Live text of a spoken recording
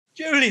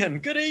Julian,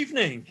 good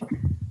evening.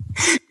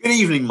 Good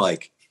evening,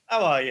 Mike.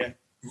 How are you?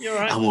 You all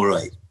right? I'm all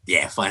right.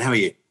 Yeah, fine. How are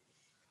you?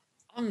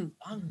 I'm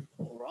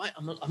all right.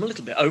 I'm a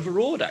little bit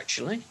overawed,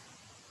 actually.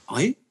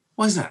 Are you?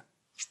 Why is that?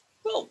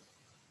 Well,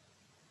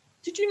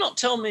 did you not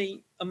tell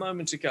me a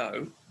moment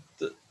ago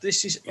that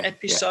this is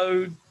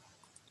episode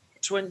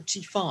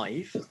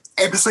 25?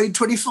 Episode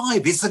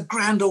 25. It's a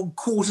grand old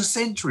quarter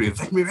century of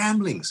veterinary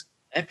ramblings.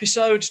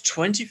 Episode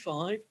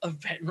 25 of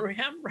Veterinary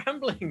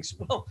Ramblings.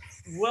 Well,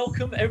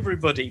 welcome,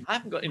 everybody. I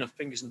haven't got enough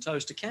fingers and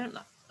toes to count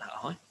that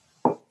high.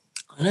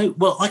 I know.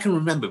 Well, I can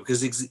remember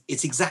because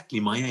it's exactly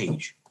my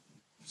age.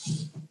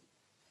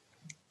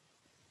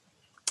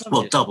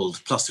 Well, doubled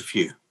plus a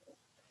few.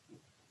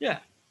 Yeah.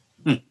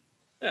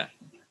 Yeah.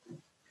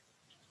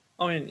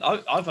 I mean,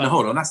 I've... No,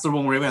 hold on. That's the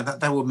wrong way around.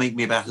 That would make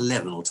me about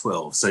 11 or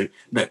 12. So,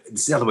 no,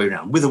 it's the other way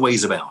around. With a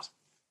ways about.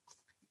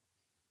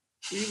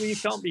 You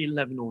can't be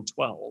 11 or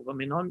 12. I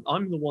mean,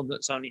 I'm the one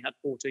that's only had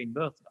 14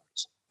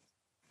 birthdays.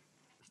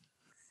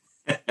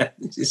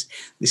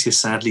 This is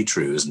sadly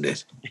true, isn't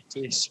it? It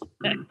is.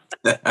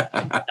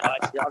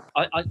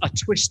 I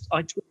twist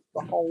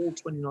the whole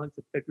 29th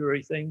of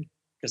February thing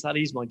because that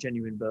is my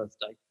genuine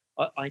birthday.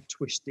 I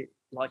twist it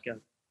like a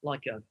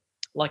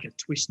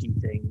twisty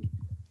thing.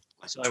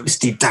 So,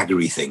 twisty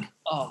daggery thing.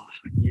 Oh,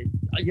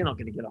 you're not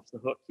going to get off the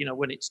hook. You know,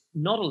 when it's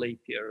not a leap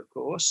year, of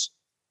course,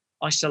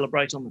 I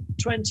celebrate on the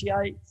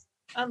 28th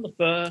and the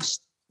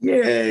 1st.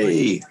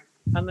 Yay!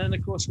 And then,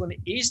 of course, when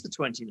it is the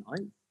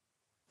 29th,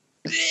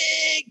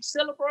 big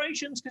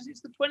celebrations because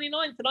it's the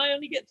 29th and I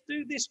only get to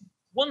do this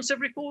once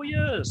every 4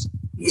 years.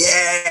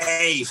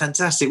 Yay!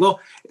 Fantastic. Well,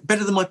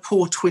 better than my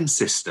poor twin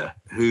sister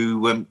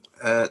who,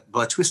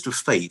 by a twist of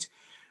fate,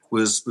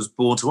 was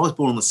born. So I was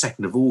born on the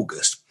 2nd of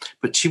August,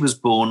 but she was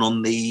born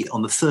on the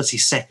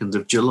 32nd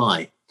of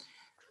July.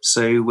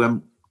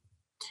 So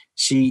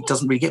she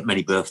doesn't really get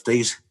many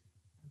birthdays.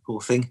 Poor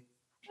thing.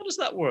 How does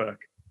that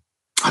work?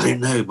 I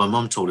don't know. My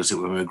mum told us it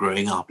when we were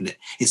growing up, and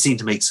it seemed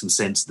to make some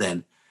sense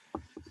then.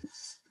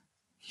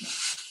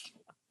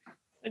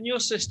 And your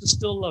sister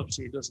still loves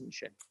you, doesn't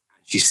she?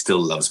 She still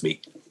loves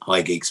me.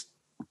 Hi, Gigs.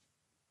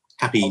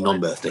 Happy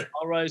non-birthday.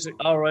 I'll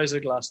raise a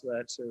glass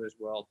there too as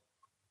well.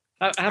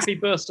 Happy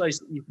birthdays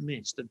that you've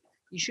missed. And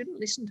you shouldn't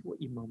listen to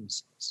what your mum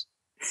says.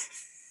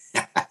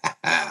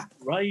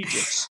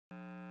 Outrageous.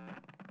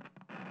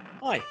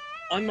 Hi,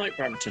 I'm Mike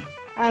Brampton.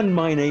 And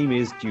my name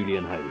is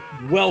Julian Ho.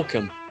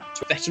 Welcome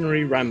to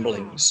Veterinary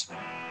Ramblings.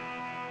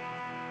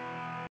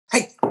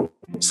 Hey,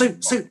 so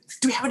do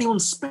we have anyone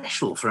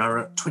special for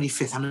our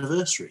 25th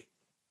anniversary,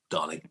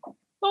 darling?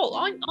 Well,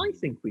 I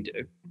think we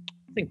do.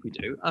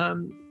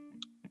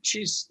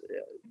 She's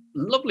a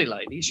lovely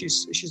lady.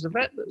 She's a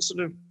vet that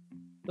sort of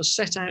has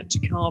set out to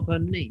carve her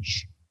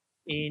niche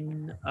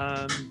in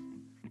her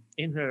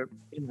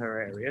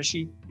area.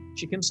 She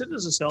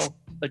considers herself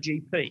a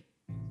GP.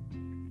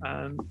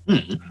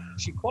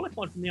 She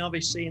qualified from the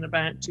RVC in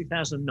about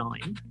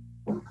 2009.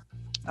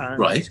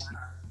 Right.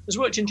 Has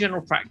worked in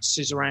general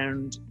practices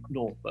around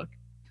Norfolk,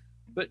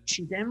 but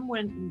she then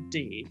went and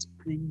did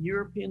the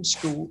European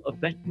School of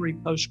Veterinary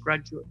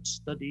Postgraduate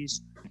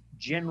Studies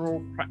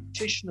General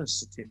Practitioner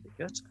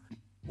Certificate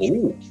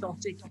in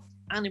exotic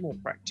animal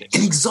practice.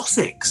 In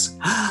exotics?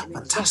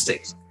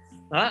 Fantastic.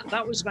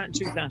 That was about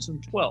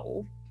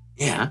 2012.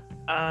 Yeah.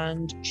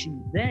 And she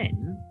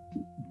then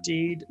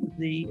did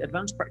the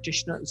Advanced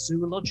Practitioner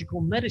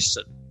Zoological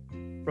Medicine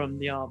from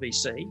the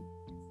RVC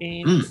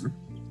in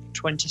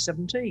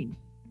 2017.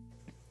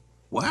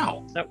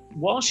 Wow. Now,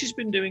 while she's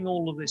been doing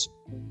all of this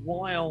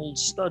wild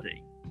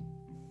study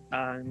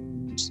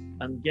and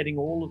getting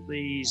all of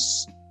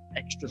these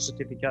extra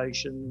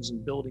certifications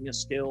and building her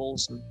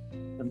skills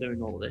and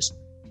doing all of this,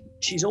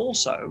 she's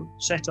also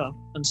set up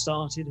and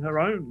started her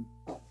own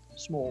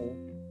small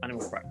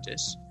animal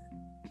practice,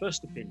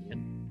 First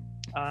Opinion,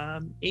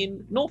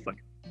 in Norfolk.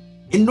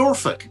 In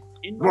Norfolk?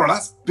 Well,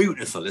 that's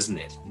beautiful, isn't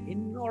it?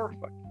 In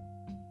Norfolk.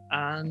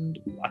 And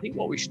I think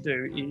what we should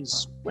do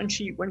is when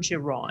she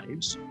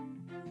arrives,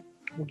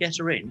 we'll get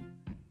her in,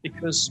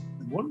 because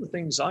one of the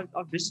things I've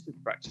visited the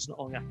practice not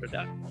long after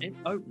it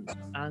opened,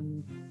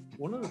 and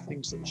one of the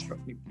things that struck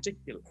me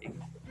particularly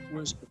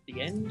was at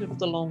the end of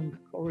the long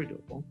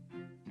corridor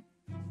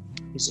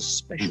is a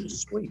special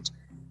suite.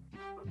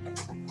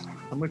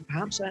 And we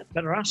perhaps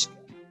better ask her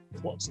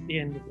what's at the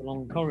end of the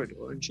long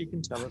corridor, and she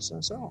can tell us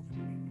herself.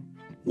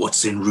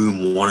 What's in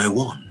room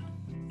 101?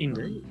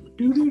 Indeed.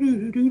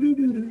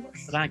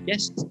 But our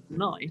guest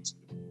tonight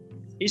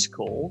is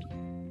called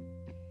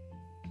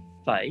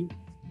Faye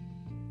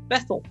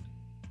Bethell.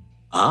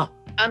 Ah.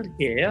 And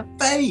here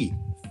Faye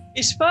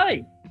is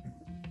Faye.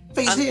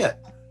 Faye's here.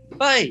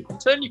 Faye,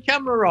 turn your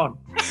camera on.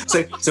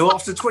 So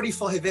after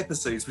 25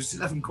 episodes, we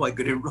still haven't quite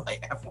got it right,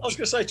 have we? I was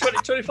going to say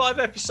 25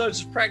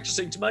 episodes of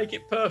practicing to make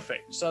it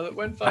perfect, so that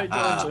when Faye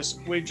joins us,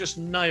 we've just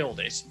nailed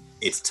it.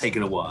 It's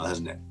taken a while,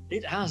 hasn't it?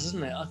 It has,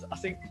 hasn't it? I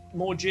think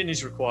more gin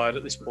is required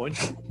at this point.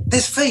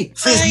 There's Faye.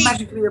 Faye's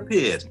magically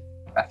appeared.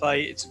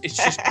 Faye, it's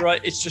just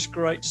great. It's just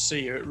great to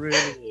see you. It really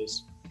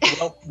is.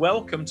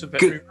 Welcome to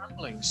Veterinary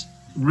Ramblings.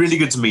 Really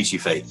good to meet you,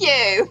 Faye.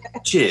 You.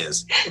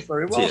 Cheers. You're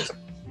very welcome. Cheers.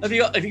 Have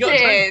you got a drink?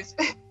 Cheers.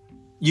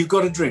 You've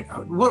got a drink.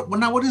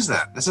 What is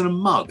that? That's in a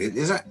mug.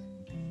 Is that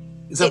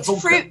It's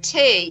vodka? fruit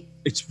tea,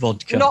 It's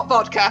vodka. not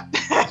vodka.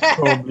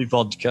 Probably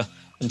vodka.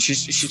 And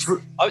she's.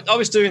 I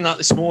was doing that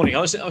this morning.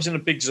 I was in a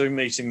big Zoom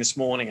meeting this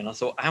morning, and I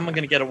thought, how am I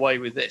going to get away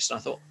with this? And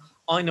I thought,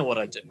 I know what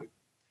I do.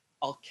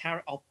 I'll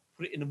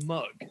put it in a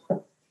mug,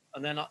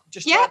 and then I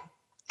just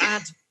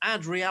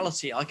add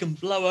reality. I can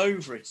blow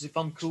over it as if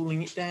I'm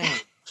cooling it down.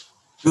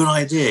 Good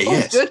idea. Oh,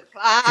 Yes. good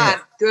plan. Yeah.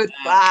 Good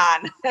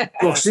plan.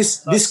 Gosh,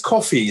 this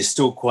coffee is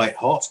still quite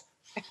hot.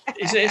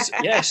 Is it?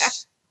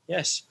 Yes.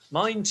 Yes.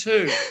 Mine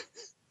too.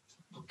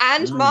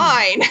 And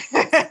mine.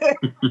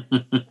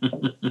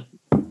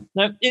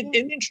 Now, in the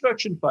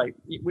introduction, Faye,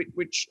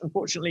 which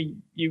unfortunately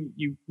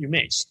you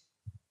missed,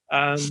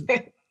 I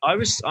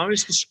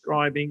was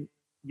describing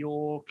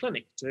your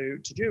clinic to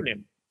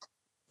Julian,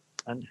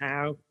 and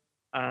how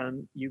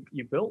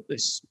you built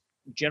this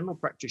general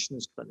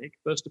practitioner's clinic,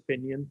 first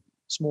opinion,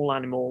 small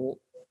animal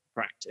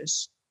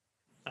practice,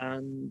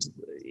 and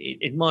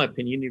in my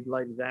opinion, you've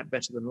laid it out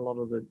better than a lot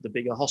of the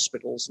bigger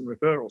hospitals and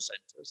referral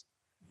centres.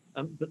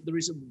 But there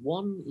is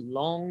one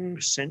long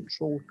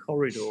central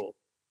corridor.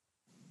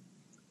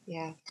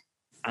 Yeah.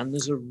 And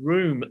there's a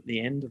room at the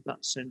end of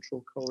that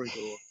central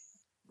corridor.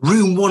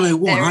 Room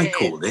 101, There I it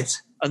called it.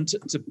 And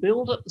to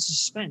build up the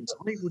suspense,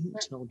 I wouldn't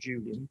tell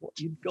Julian what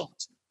you'd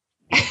got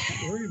in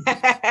that room.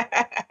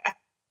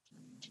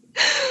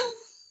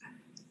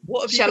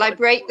 What have you Shall got I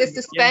break the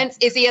suspense?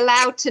 Is he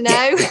allowed to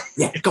know?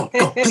 Yeah. Go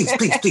on.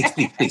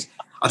 Please.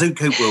 I don't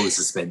cope well with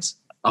suspense.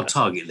 I'm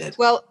target-led.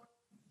 Well,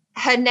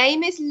 her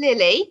name is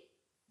Lily,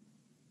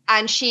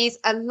 and she's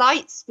a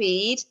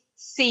light-speed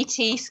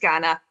CT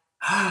scanner.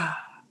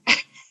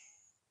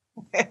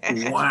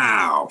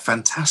 Wow,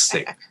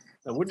 fantastic.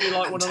 Now, wouldn't you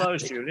like one of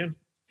those, Julian?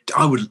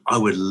 I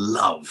would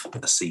love a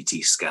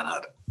CT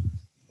scanner.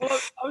 Well,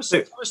 I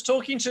was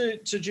talking to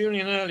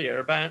Julian earlier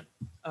about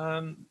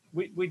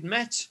we'd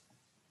met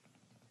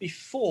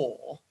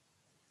before,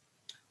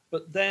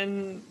 but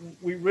then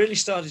we really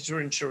started to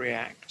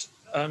interact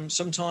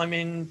sometime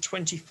in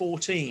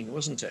 2014,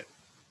 wasn't it?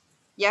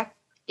 Yeah.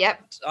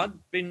 Yep. I'd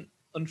been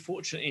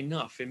unfortunate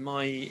enough in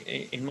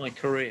my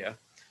career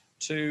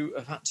to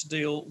have had to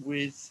deal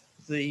with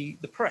the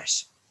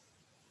press,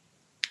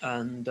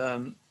 and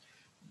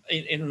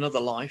in another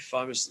life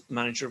I was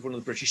manager of one of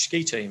the British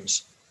ski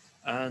teams,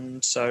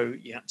 and so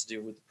you had to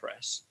deal with the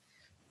press.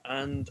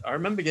 And I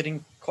remember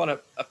getting quite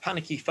a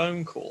panicky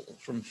phone call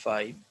from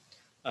Faye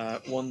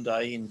one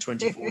day in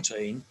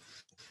 2014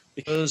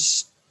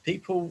 because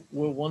people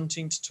were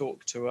wanting to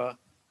talk to her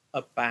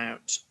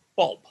about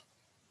Bob.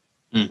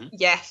 Mm-hmm.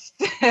 Yes.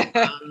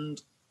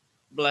 And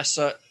bless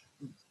her.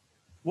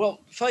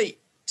 Well, Faye,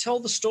 tell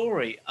the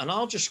story, and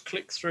I'll just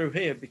click through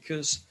here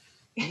because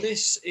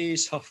this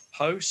is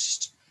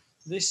HuffPost,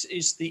 this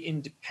is the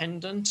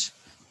Independent,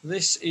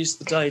 this is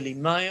the Daily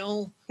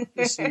Mail,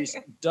 this is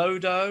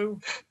Dodo,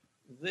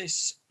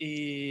 this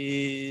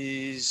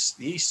is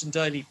the Eastern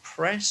Daily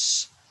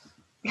Press,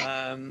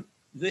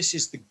 this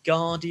is the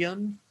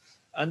Guardian,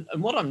 and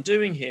what I'm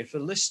doing here for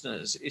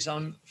listeners is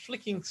I'm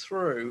flicking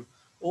through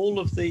all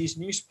of these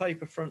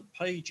newspaper front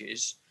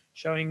pages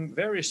showing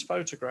various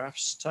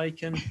photographs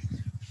taken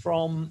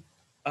from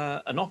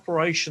an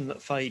operation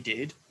that Faye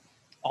did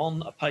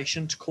on a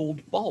patient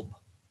called Bob.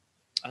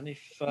 And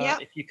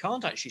if you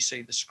can't actually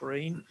see the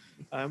screen,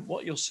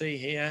 what you'll see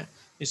here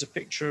is a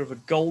picture of a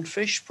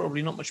goldfish,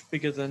 probably not much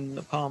bigger than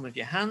the palm of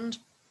your hand,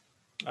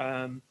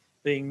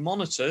 being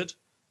monitored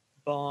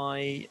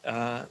by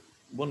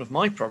one of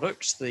my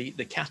products, the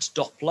cat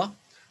Doppler,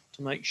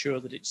 to make sure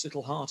that its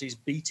little heart is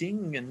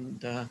beating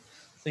and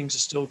things are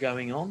still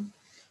going on.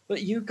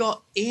 But you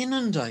got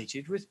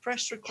inundated with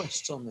press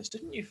requests on this,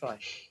 didn't you, Faye?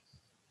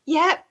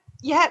 Yep.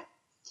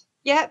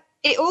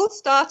 It all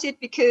started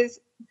because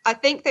I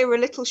think they were a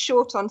little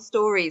short on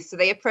stories. So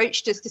they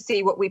approached us to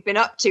see what we've been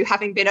up to,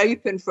 having been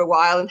open for a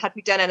while, and had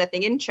we done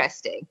anything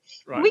interesting.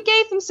 Right. We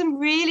gave them some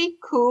really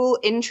cool,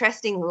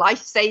 interesting,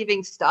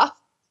 life-saving stuff.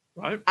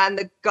 Right. And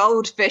the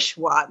goldfish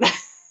one.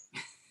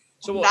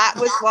 So what? That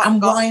was what.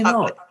 And why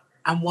not?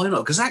 And why not?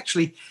 Because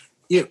actually,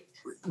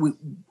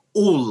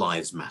 all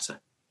lives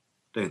matter,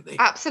 don't they?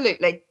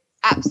 Absolutely.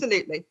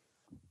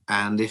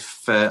 And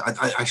if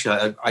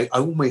I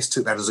almost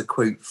took that as a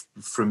quote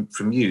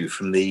from you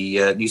from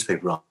the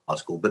newspaper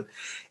article. But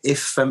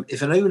if an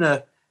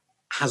owner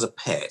has a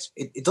pet,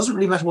 it doesn't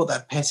really matter what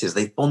that pet is.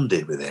 They've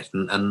bonded with it,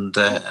 and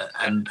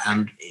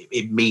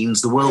it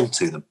means the world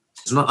to them.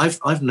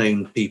 I've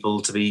known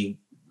people to be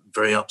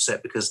very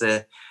upset because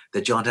their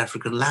giant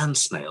African land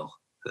snail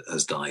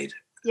has died.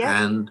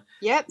 Yeah. And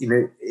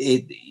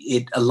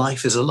a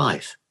life is a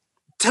life.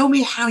 Tell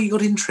me how you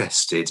got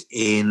interested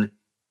in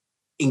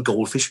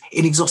goldfish,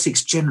 in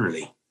exotics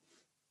generally.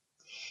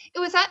 It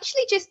was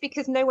actually just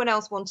because no one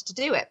else wanted to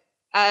do it.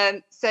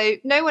 So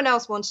no one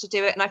else wanted to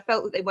do it, and I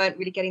felt that they weren't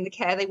really getting the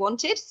care they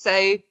wanted.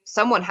 So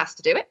someone has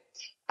to do it.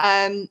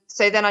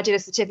 So then I did a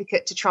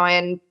certificate to try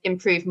and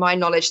improve my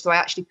knowledge so I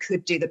actually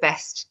could do the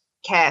best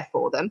care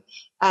for them.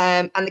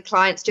 And the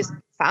clients just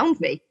found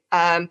me,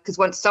 because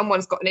once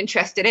someone's got an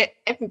interest in it,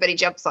 everybody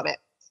jumps on it.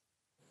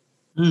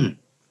 And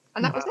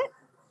that was it.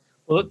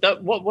 Well,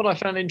 what I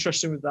found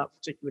interesting with that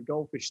particular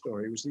goldfish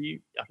story was that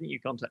I think you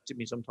contacted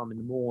me sometime in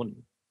the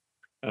morning.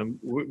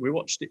 We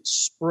watched it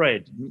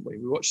spread, didn't we?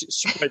 We watched it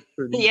spread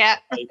through the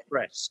UK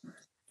press.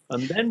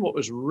 And then what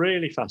was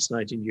really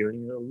fascinating,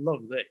 Julian, you'll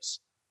love this,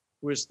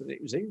 was that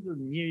it was either the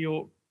New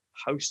York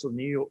Post or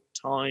New York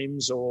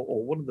Times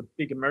or one of the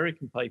big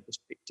American papers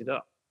picked it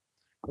up.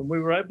 And we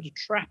were able to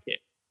track it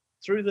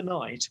through the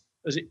night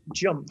as it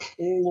jumped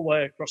all the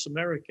way across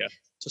America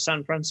to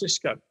San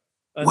Francisco.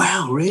 And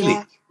wow,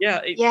 really?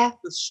 The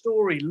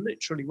story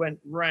literally went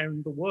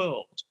round the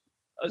world.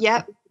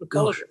 Yeah.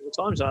 Gosh. The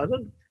Times.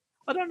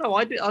 I don't know.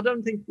 I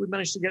don't think we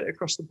managed to get it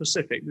across the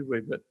Pacific, did we?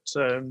 But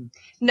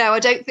no, I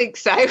don't think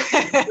so.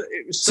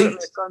 It was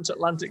certainly a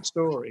transatlantic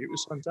story. It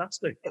was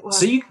fantastic. It was.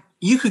 So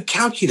you could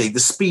calculate the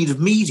speed of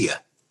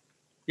media.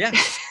 Yeah,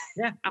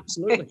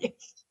 absolutely.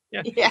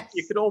 Yeah, yes.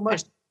 You could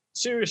almost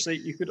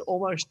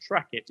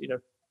track it. You know,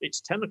 it's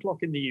 10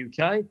 o'clock in the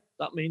UK.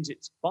 That means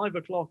it's 5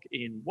 o'clock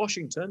in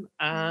Washington,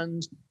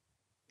 and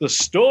the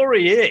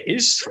story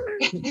is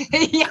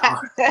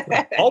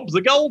Bob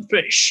the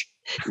Goldfish.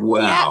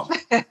 Wow.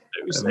 It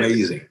was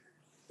amazing.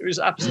 It was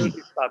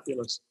absolutely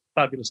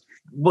fabulous.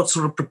 What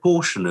sort of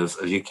proportion of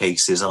your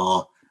cases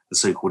are the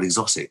so-called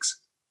exotics?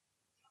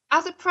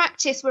 As a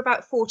practice, we're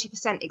about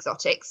 40%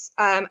 exotics.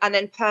 And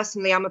then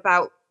personally, I'm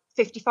about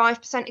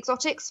 55%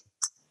 exotics.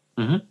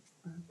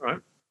 Right.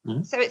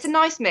 Mm-hmm. So it's a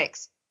nice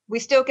mix. We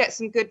still get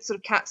some good sort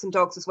of cats and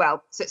dogs as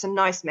well. So it's a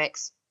nice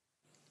mix.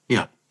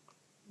 Yeah.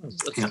 That's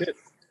good.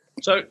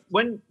 So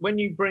when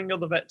you bring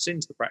other vets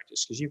into the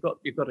practice, because you've got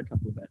a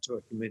couple of vets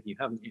working with you,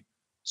 haven't you?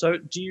 So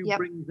do you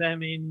bring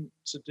them in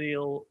to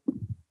deal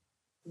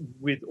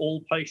with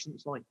all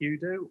patients like you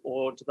do,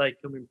 or do they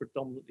come in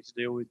predominantly to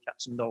deal with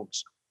cats and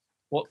dogs?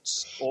 A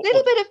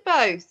little bit of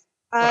both.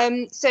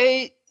 Right.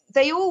 So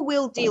they all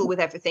will deal with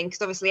everything,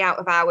 because obviously out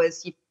of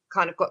hours you've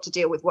kind of got to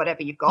deal with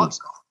whatever you've got.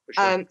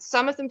 Sure.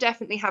 Some of them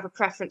definitely have a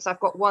preference. I've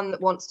got one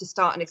that wants to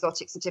start an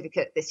exotic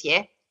certificate this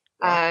year.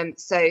 Right.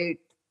 So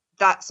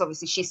that's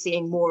obviously she's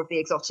seeing more of the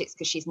exotics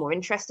because she's more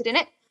interested in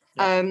it.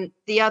 Yeah.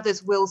 The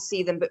others will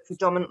see them, but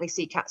predominantly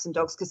see cats and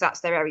dogs because that's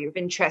their area of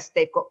interest.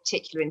 They've got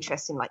particular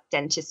interest in like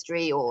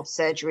dentistry or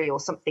surgery or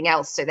something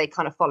else. So they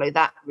kind of follow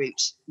that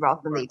route rather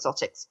than the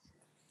exotics.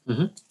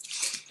 Mm-hmm.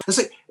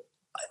 So,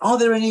 are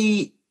there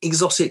any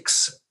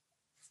exotics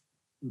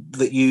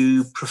that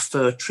you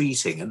prefer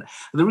treating? And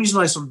the reason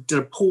I sort of did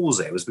a pause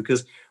there was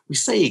because we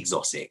say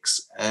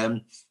exotics,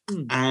 and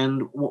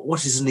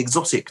what is an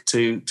exotic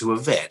to a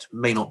vet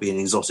may not be an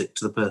exotic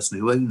to the person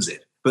who owns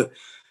it. But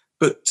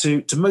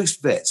to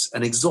most vets,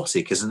 an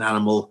exotic is an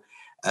animal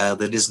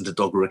that isn't a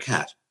dog or a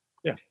cat.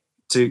 Yeah.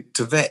 To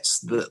vets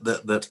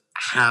that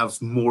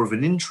have more of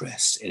an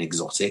interest in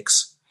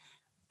exotics,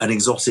 an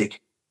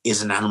exotic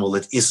is an animal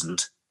that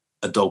isn't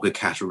a dog, a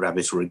cat, a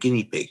rabbit, or a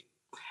guinea pig.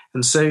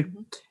 And so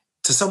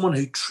to someone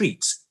who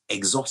treats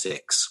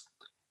exotics,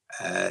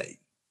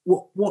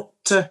 what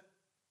are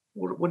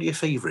your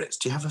favourites?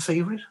 Do you have a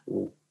favourite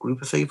or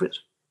group of favourites?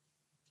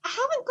 I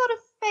haven't got a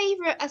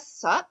favourite as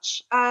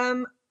such.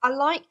 I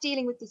like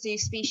dealing with the zoo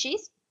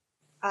species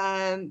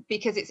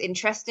because it's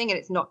interesting and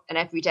it's not an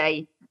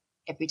everyday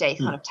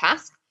kind of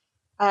task.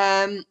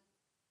 I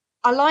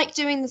like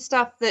doing the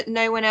stuff that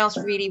no one else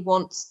really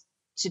wants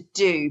to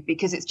do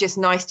because it's just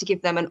nice to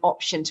give them an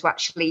option to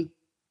actually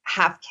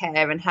have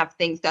care and have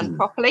things done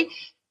properly.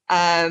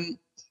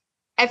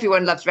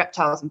 Everyone loves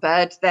reptiles and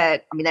birds.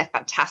 They're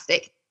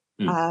fantastic.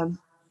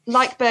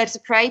 Like birds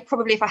of prey,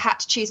 probably if I had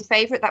to choose a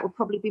favourite, that would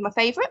probably be my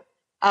favourite.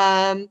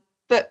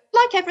 But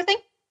like everything.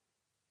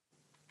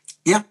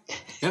 Yeah.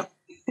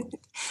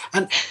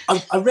 And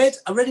I read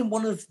in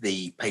one of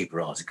the paper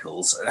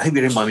articles, I hope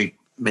you don't mind me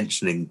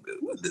mentioning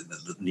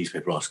the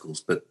newspaper articles,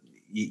 but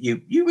you're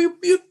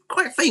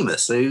quite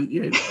famous, so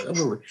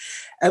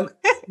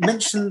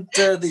mentioned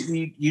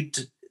that you'd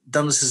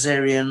done a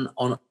cesarean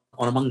on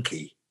a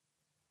monkey.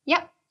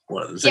 Yep.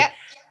 Yep.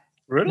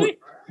 Really?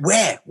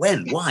 Where?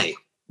 When? Why?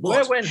 What?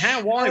 Where? When?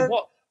 How? Why?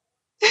 What?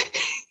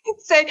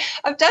 So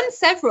I've done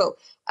several.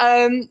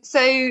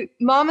 So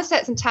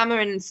marmosets and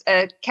tamarins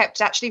are kept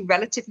actually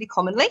relatively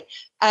commonly,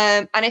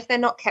 and if they're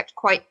not kept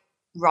quite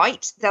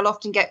right, they'll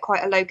often get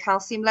quite a low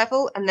calcium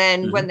level, and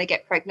then when they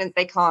get pregnant,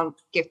 they can't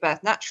give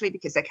birth naturally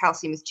because their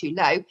calcium is too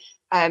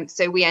low.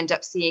 So we end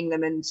up seeing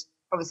them, and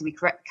obviously we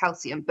correct the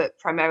calcium, but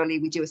primarily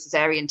we do a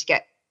cesarean to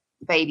get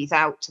the babies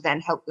out to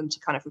then help them to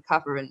kind of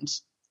recover and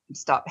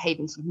start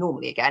behaving sort of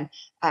normally again,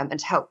 and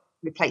to help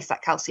replace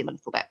that calcium a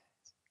little bit.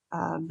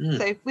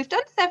 So we've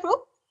done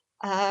several.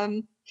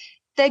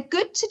 They're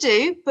good to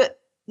do, but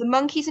the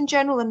monkeys in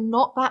general are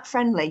not that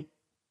friendly.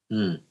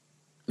 Yeah.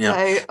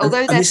 So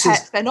although they're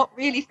pets, they're not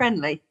really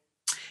friendly.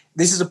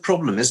 This is a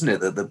problem, isn't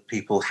it, that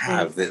people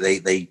have, that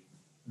they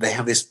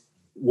have this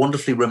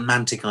wonderfully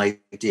romantic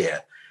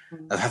idea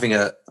of having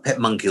a pet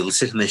monkey that'll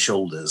sit on their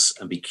shoulders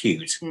and be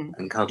cute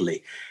and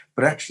cuddly,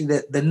 but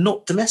actually they're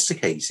not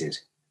domesticated.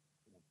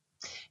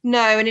 No,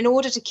 and in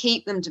order to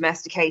keep them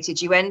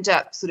domesticated, you end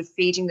up sort of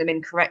feeding them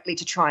incorrectly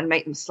to try and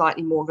make them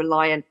slightly more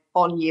reliant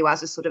on you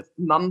as a sort of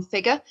mum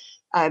figure,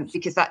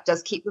 because that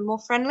does keep them more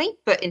friendly.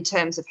 But in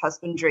terms of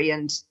husbandry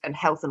and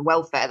health and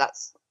welfare,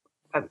 that's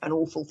an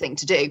awful thing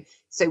to do.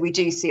 So we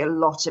do see a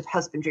lot of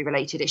husbandry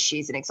related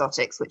issues in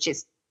exotics, which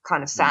is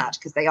kind of sad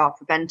because they are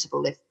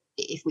preventable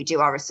if we do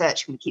our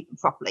research and we keep them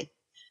properly.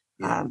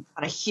 And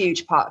a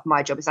huge part of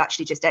my job is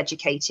actually just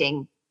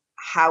educating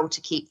how to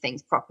keep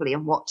things properly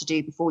and what to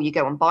do before you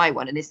go and buy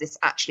one. And is this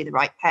actually the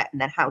right pet? And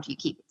then how do you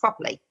keep it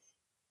properly?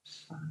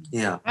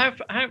 How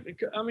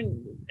I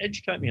mean,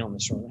 educate me on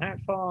this one. How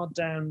far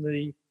down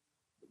the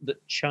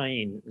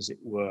chain, as it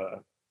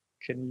were,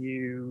 can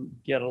you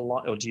get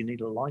or do you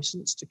need a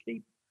license to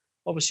keep?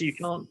 Obviously, you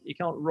can't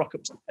rock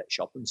up to the pet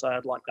shop and say,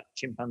 "I'd like that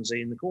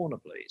chimpanzee in the corner,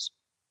 please."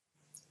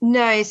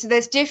 No, so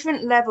there's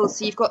different levels.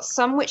 So you've got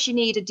some which you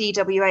need a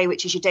DWA,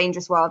 which is your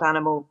dangerous wild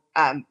animal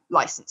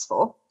license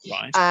for.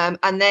 Right.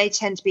 And they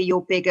tend to be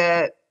your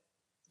bigger,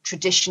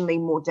 traditionally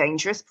more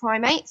dangerous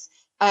primates.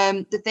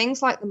 The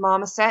things like the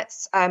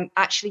marmosets,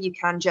 actually you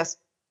can just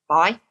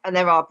buy, and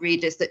there are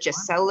breeders that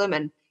just sell them,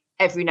 and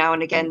every now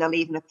and again they'll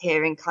even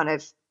appear in kind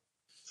of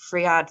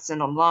free ads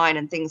and online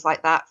and things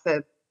like that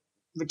for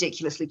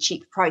ridiculously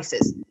cheap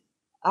prices.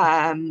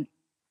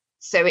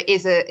 So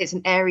it's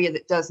an area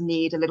that does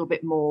need a little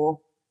bit more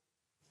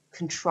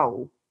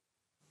control.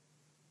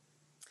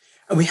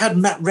 And we had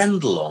Matt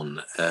Rendell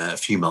on a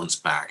few months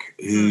back,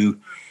 who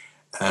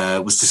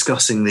was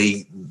discussing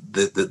the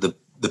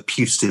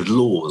putative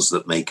laws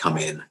that may come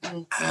in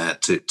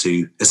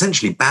to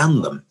essentially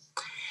ban them.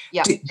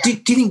 Yeah. Do you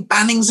think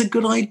banning's a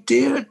good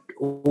idea,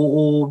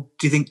 or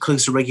do you think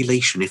closer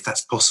regulation, if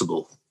that's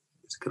possible,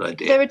 is a good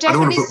idea? There are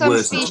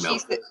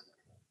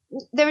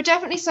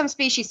definitely some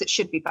species that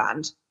should be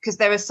banned, because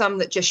there are some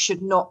that just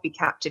should not be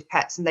captive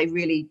pets, and they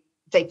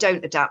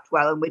don't adapt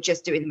well, and we're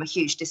just doing them a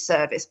huge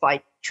disservice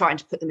by trying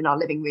to put them in our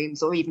living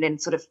rooms or even in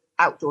sort of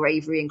outdoor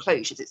aviary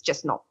enclosures. It's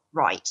just not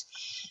right.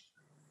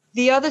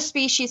 The other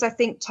species, I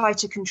think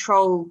tighter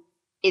control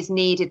is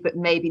needed, but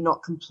maybe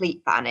not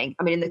complete banning.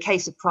 I mean, in the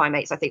case of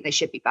primates, I think they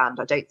should be banned.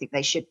 I don't think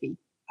they should be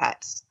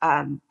pets.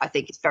 I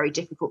think it's very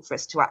difficult for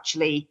us to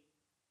actually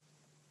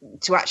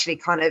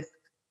kind of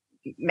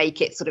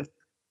make it sort of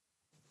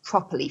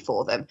properly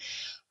for them.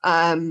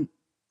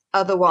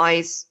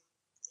 Otherwise,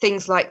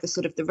 things like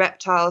the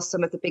reptiles,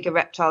 some of the bigger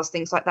reptiles,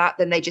 things like that,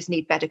 then they just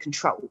need better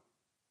control.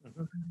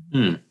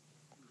 And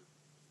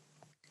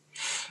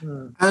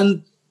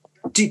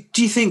do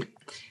you think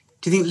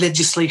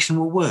legislation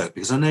will work?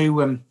 Because I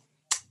know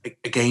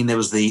again there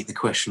was the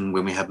question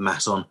when we had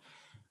Matt on,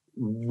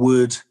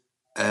 would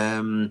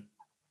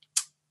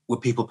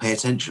people pay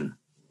attention?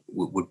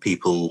 Would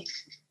people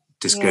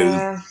just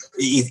go?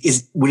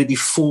 Would it be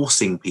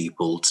forcing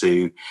people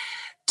to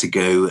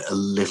go a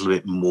little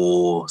bit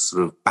more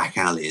sort of back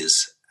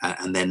alleys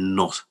and then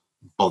not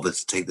bother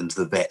to take them to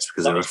the vets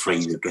because they're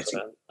afraid of getting?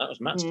 That was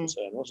Matt's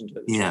concern, wasn't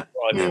it? Yeah.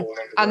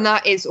 And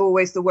that is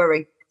always the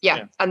worry.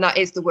 Yeah, and that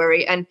is the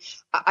worry. And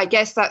I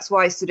guess that's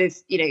why sort of,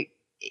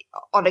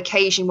 on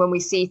occasion when we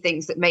see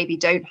things that maybe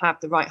don't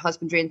have the right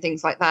husbandry and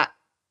things like that,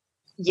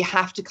 you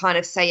have to kind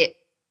of say it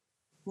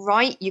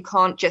right. You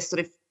can't just sort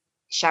of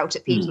shout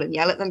at people and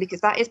yell at them,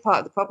 because that is part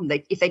of the problem.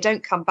 If they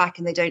don't come back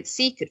and they don't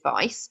seek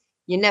advice,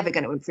 you're never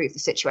going to improve the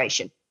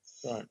situation.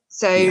 Right.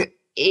 So it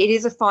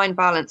is a fine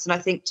balance, and I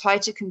think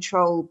tighter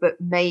control, but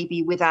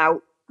maybe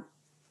without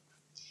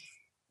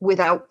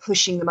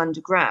pushing them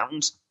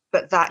underground.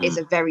 But that is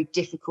a very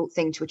difficult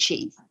thing to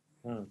achieve.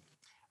 And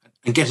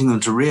getting them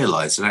to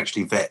realise that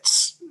actually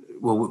vets,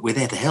 well, we're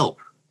there to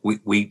help.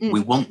 We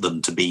want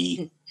them to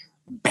be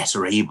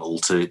better able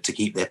to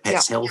keep their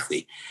pets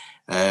healthy.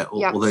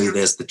 Although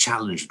there's the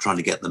challenge of trying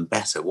to get them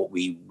better, what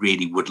we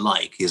really would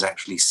like is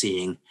actually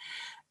seeing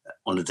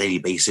on a daily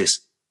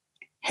basis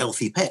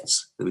healthy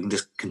pets, that we can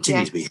just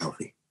continue to be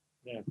healthy.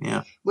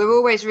 Our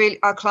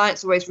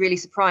clients are always really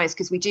surprised,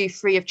 because we do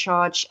free of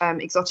charge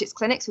exotics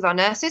clinics with our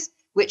nurses,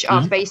 which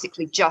are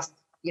basically just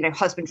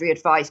husbandry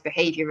advice,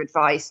 behavior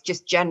advice,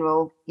 just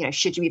general,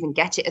 should you even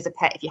get it as a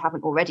pet if you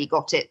haven't already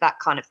got it, that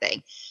kind of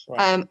thing.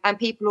 Right. And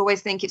people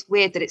always think it's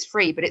weird that it's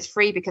free, but it's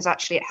free because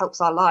actually it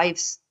helps our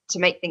lives to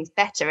make things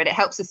better, and it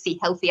helps us see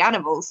healthy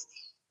animals.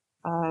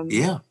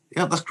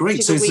 That's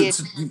great. So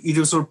you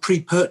do sort of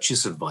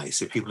pre-purchase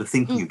advice if people are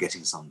thinking of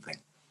getting something.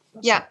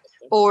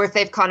 Or if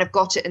they've kind of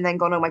got it and then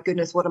gone, oh my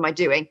goodness, what am I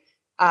doing?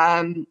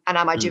 And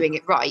am I doing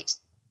it right?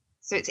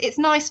 So it's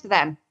nice for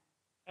them.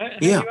 How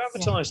do you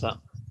advertise that?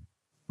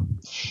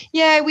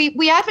 Yeah,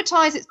 we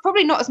advertise. It's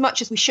probably not as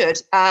much as we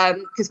should,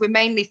 because we're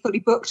mainly fully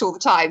booked all the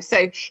time.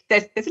 So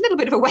there's a little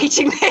bit of a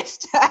waiting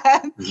list,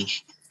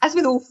 as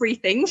with all free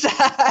things.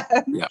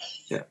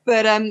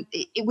 But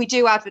we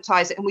do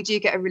advertise it, and we do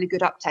get a really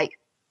good uptake.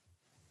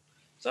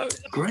 So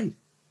great.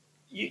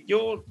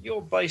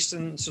 You're based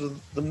in sort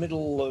of the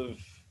middle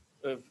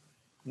of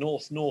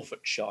North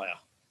Norfolkshire.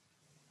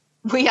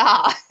 We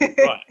are.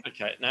 Right.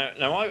 Okay.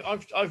 Now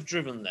I've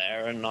driven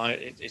there, and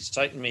it's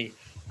taken me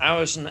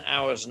hours and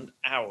hours and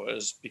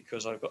hours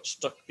because I got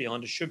stuck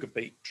behind a sugar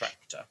beet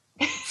tractor.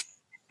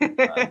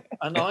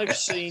 And I've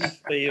seen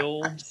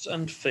fields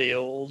and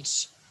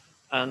fields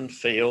and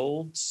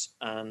fields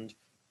and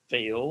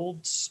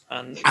fields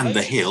and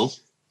the hill.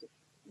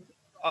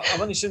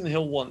 I've only seen the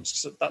hill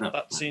once.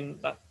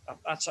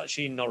 That's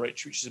actually in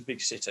Norwich, which is a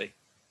big city.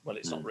 Well,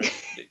 it's not really.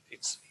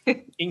 It's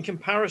in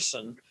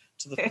comparison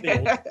to the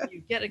field.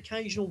 You get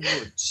occasional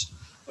woods.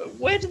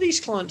 Where do these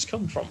clients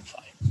come from, Faye?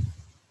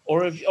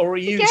 Or are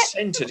you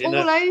centred in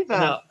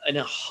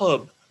a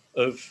hub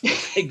of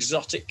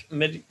exotic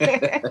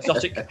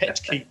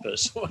pet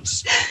keepers?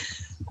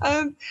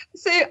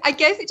 So I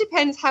guess it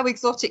depends how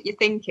exotic you're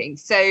thinking.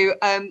 So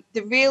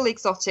the real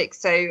exotic,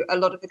 so a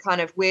lot of the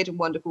kind of weird and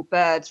wonderful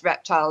birds,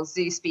 reptiles,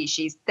 zoo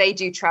species, they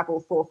do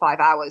travel 4 or 5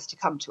 hours to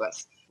come to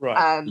us.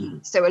 Right.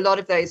 So a lot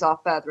of those are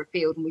further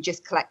afield, and we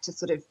just collect a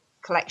sort of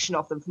collection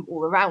of them from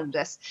all around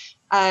us.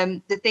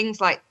 The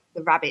things like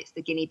the rabbits,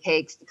 the guinea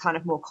pigs, the kind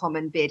of more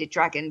common bearded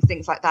dragons,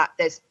 things like that,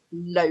 there's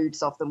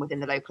loads of them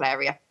within the local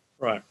area.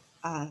 Right.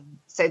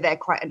 So they're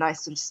quite a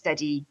nice sort of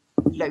steady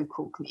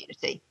local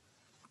community.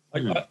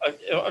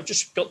 I've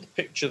just got the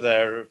picture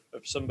there of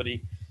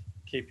somebody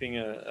keeping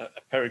a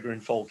peregrine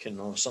falcon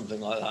or something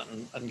like that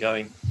and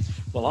going,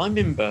 well, I'm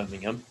in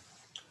Birmingham.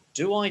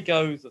 Do I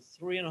go the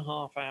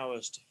 3.5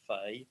 hours to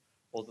Faye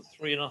or the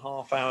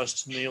 3.5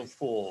 hours to Neil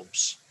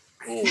Forbes?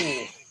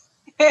 Oh,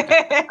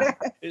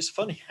 it's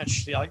funny,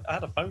 actually. I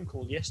had a phone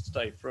call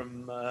yesterday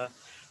from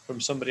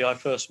somebody I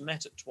first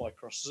met at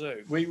Twycross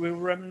Zoo. We were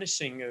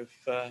reminiscing of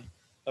the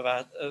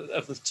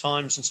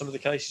times and some of the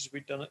cases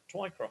we'd done at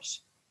Twycross.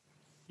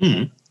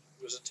 Mm.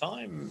 There was a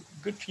time,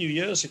 a good few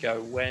years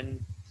ago,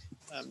 when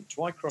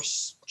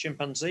Twycross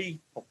chimpanzee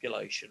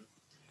population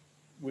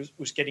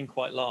was getting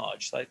quite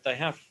large. They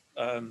have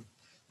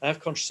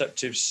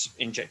contraceptives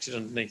injected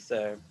underneath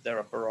their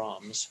upper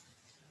arms,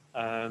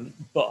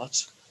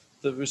 but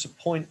there was a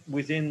point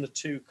within the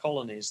two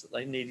colonies that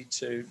they needed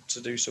to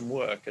do some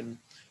work and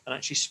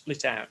actually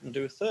split out and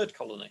do a third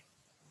colony.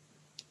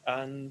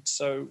 And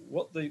so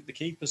what the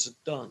keepers had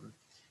done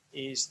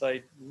is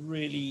they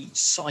really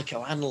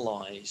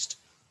psychoanalyzed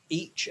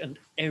each and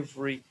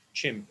every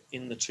chimp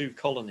in the two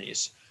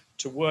colonies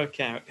to work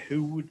out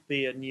who would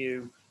be a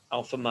new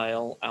alpha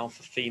male,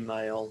 alpha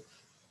female,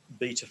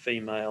 beta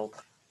female,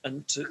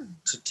 and to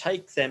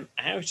take them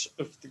out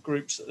of the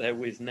groups that they're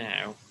with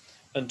now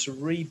and to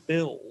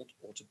rebuild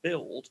or to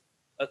build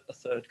a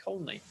third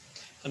colony.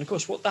 And of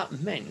course, what that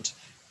meant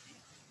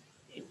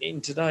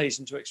in today's,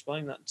 and to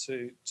explain that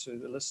to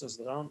the listeners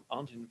that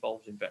aren't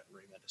involved in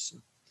veterinary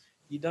medicine,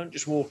 you don't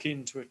just walk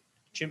into a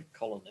chimp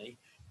colony,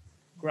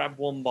 grab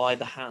one by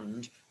the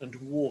hand and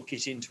walk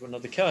it into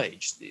another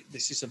cage.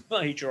 This is a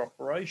major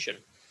operation.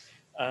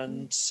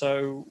 And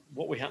so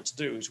what we had to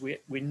do is we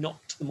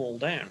knocked them all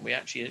down. We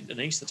actually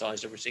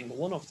anaesthetised every single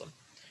one of them.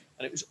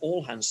 And it was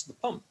all hands to the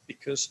pump,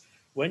 because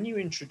when you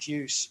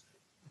introduce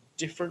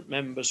different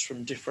members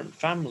from different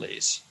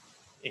families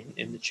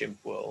in the chimp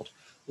world,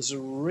 there's a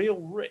real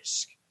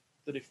risk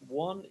that if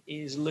one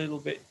is a little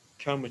bit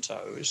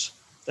comatose,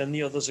 then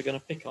the others are going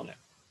to pick on it.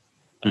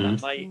 And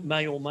that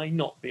may or may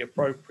not be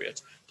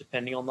appropriate,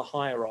 depending on the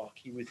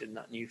hierarchy within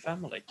that new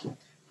family.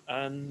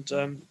 And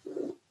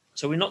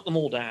so we knocked them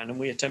all down and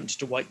we attempted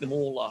to wake them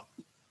all up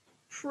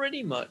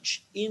pretty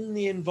much in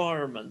the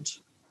environment,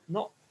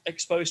 not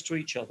exposed to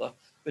each other,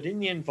 but in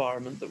the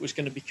environment that was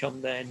going to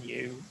become their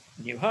new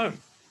home.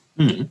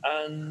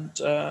 And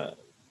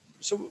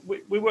so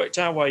we worked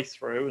our way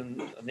through,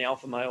 and the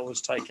alpha male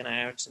was taken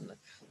out and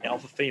the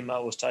alpha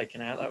female was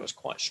taken out. That was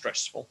quite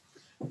stressful.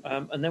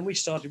 And then we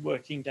started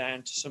working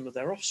down to some of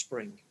their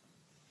offspring.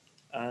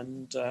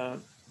 And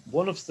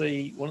one of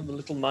the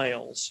little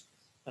males,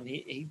 and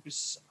he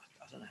was,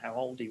 I don't know how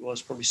old he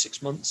was, probably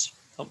 6 months,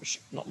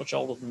 not much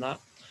older than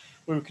that.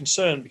 We were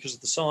concerned because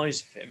of the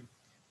size of him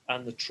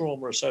and the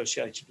trauma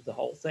associated with the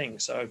whole thing.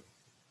 So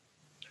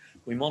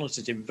we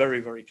monitored him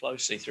very, very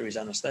closely through his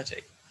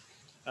anaesthetic.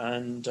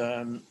 And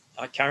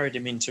I carried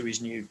him into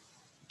his new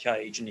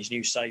cage and his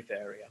new safe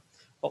area,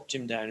 popped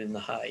him down in the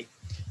hay,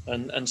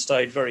 and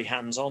stayed very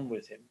hands-on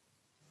with him.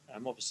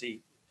 Obviously,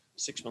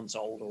 6 months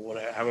old or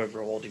whatever,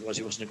 however old he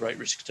wasn't a great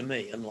risk to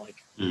me, unlike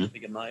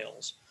bigger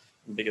males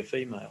and bigger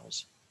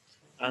females.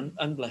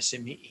 And bless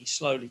him, he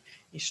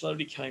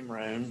slowly came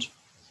round,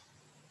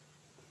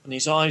 and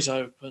his eyes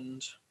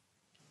opened,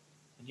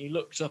 and he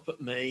looked up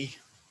at me.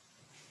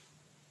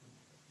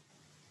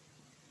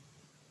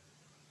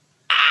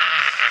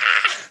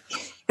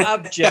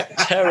 Abject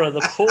terror,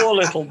 the poor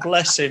little,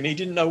 bless him. He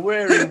didn't know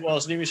where he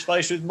was, and he was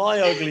faced with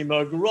my ugly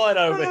mug right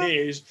over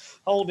his,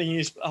 holding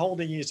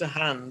his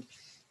hand.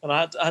 And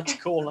I had to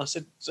call, and I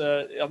said,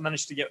 I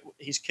managed to get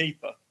his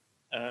keeper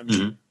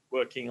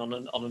working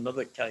on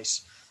another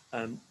case.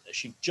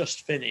 She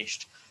just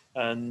finished,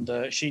 and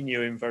she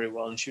knew him very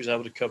well, and she was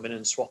able to come in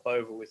and swap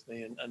over with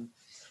me. And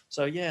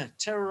so, yeah,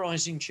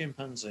 terrorising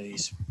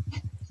chimpanzees.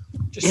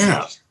 Just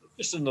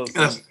Just another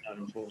thing.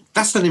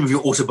 That's the name of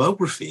your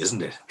autobiography,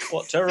 isn't it?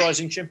 What,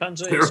 terrorising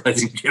chimpanzees?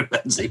 Terrorising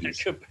chimpanzees.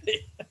 It could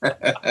be.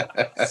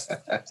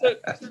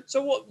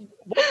 so what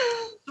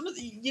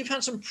you've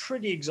had some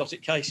pretty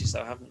exotic cases,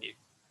 though, haven't you,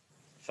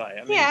 Faye?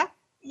 I mean,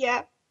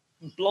 yeah.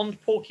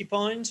 Blonde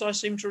porcupines, I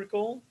seem to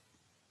recall.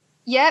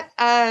 Yep.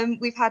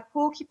 We've had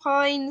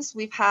porcupines,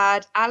 we've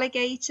had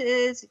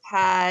alligators, we've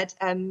had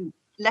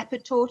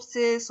leopard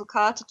tortoises,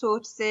 sulcata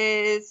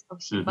tortoises,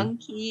 obviously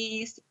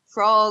monkeys,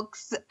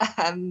 frogs,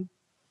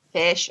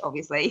 fish,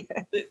 obviously.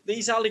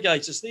 These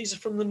alligators, these are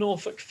from the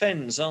Norfolk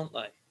Fens, aren't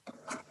they?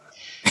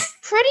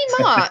 Pretty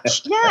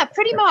much. Yeah,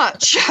 pretty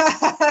much.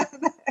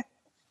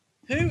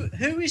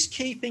 Who is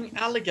keeping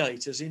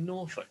alligators in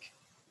Norfolk?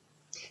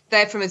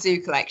 They're from a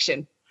zoo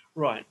collection.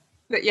 Right.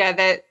 But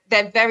yeah,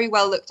 they're very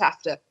well looked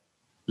after.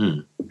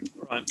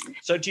 Right.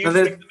 So do you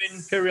bring them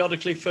in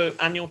periodically for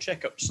annual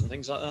checkups and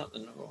things like that?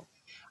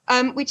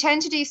 We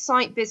tend to do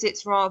site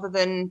visits rather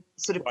than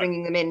sort of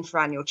bringing them in for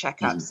annual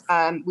checkups.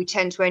 We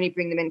tend to only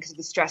bring them in because of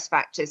the stress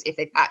factors if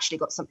they've actually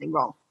got something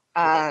wrong.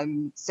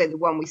 So the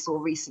one we saw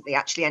recently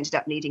actually ended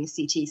up needing a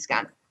CT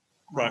scan,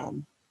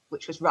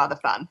 which was rather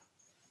fun.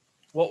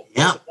 What was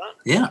that?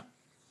 Yeah.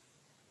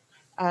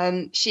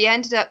 She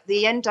ended up,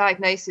 the end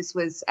diagnosis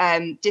was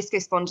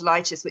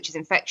discospondylitis, which is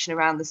infection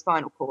around the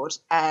spinal cord,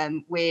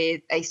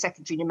 with a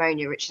secondary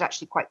pneumonia, which is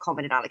actually quite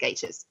common in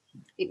alligators.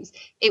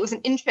 It was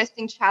an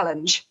interesting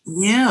challenge.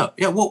 Yeah.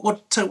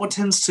 What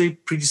tends to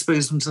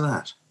predispose them to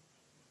that?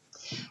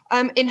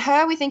 In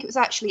her, we think it was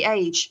actually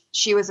age.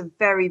 She was a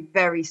very,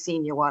 very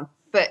senior one,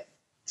 but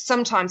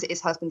sometimes it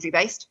is husbandry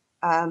based,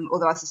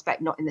 although I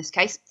suspect not in this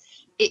case.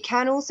 It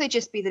can also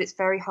just be that it's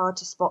very hard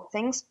to spot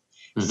things.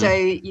 So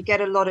you get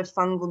a lot of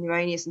fungal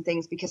pneumonias and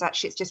things because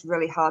actually it's just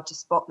really hard to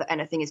spot that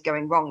anything is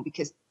going wrong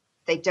because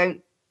they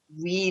don't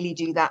really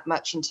do that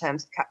much in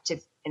terms of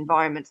captive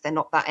environments. They're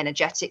not that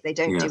energetic. They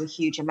don't do a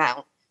huge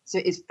amount. So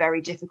it is very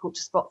difficult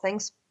to spot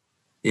things.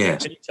 Yeah.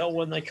 Can you tell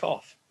when they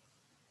cough?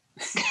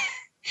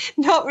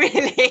 Not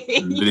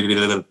really.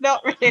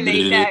 Not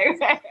really, no.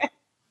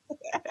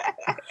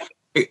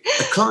 A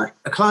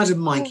client of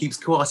mine keeps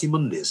Coati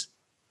mundis.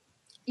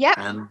 Yep.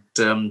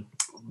 And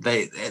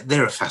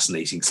they're a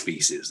fascinating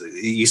species.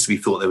 It used to be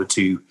thought there were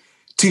two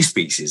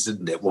species,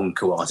 didn't it? One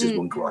Coatis,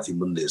 one Coati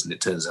mundis, and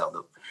it turns out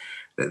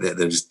that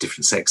they're just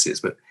different sexes.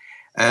 But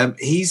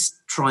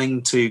he's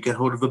trying to get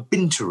hold of a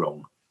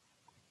Binturong.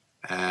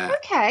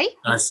 Okay.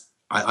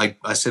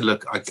 I said,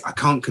 look, I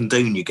can't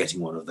condone you getting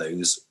one of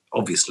those,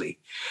 obviously,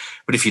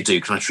 but if you do,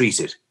 can I treat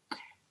it?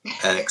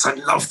 Because I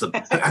love them.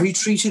 Have you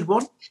treated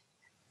one?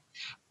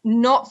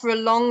 Not for a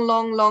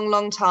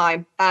long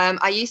time.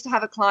 I used to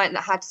have a client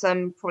that had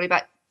some probably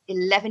about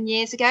 11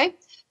 years ago,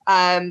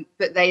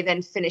 but they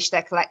then finished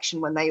their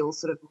collection when they all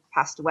sort of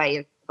passed away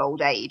of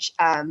old age.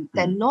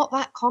 They're not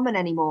that common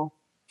anymore.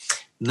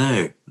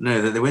 No,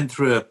 they went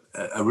through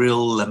a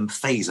real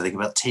phase, I think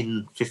about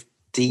 10,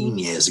 15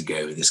 years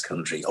ago in this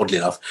country, oddly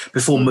enough,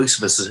 before most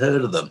of us had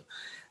heard of them.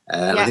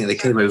 I think they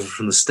came over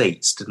from the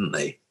States, didn't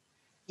they?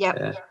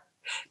 Yeah.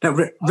 Now,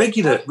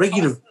 regular.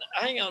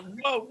 Hang on.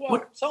 Whoa.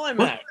 What? Time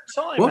What?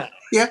 out.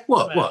 Yeah,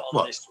 what?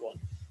 On this one.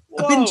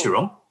 A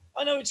Binturong?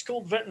 I know it's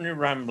called veterinary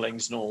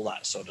ramblings and all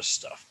that sort of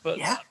stuff, but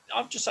Yeah.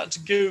 I've just had to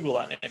Google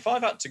that. If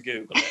I've had to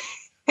Google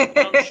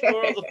it, I'm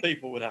sure other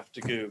people would have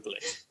to Google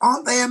it.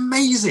 Aren't they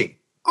amazing?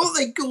 Aren't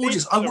they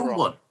gorgeous? I want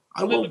one.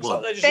 I want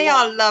one. They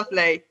are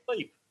lovely.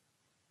 Sleep.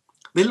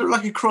 They look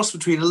like a cross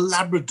between a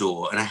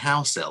Labrador and a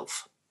house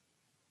elf.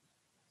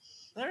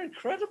 They're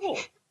incredible.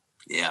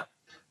 Yeah.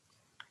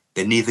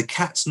 They're neither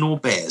cats nor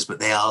bears, but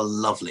they are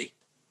lovely.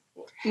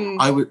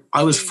 I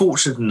was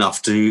fortunate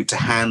enough to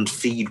hand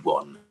feed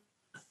one.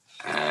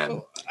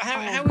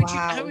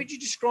 How would you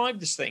describe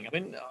this thing? I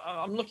mean,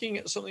 I'm looking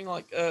at something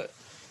like a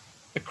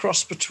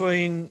cross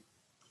between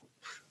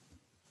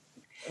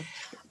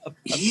a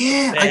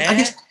bear, I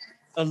guess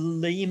a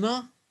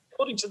lemur.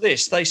 According to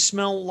this, they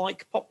smell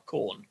like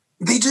popcorn.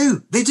 They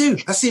do.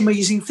 That's the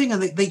amazing thing,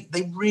 and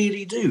they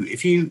really do.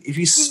 If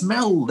you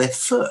smell their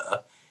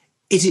fur,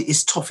 it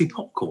is toffee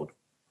popcorn.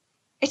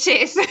 It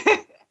is.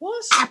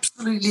 What?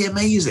 Absolutely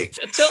amazing.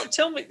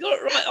 Tell me,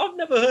 right? I've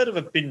never heard of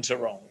a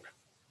Binturong.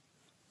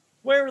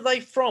 Where are they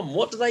from?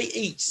 What do they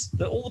eat?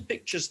 All the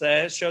pictures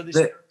there show this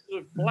sort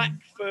of black,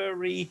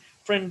 furry,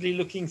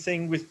 friendly-looking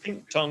thing with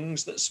pink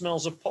tongues that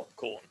smells of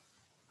popcorn.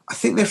 I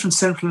think they're from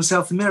Central and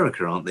South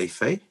America, aren't they,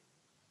 Faye?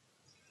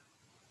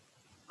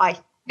 I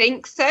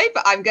think so,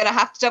 but I'm going to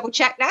have to double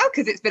check now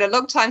because it's been a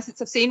long time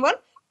since I've seen one.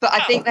 But I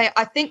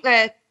think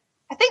they're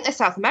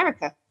South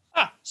America.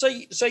 So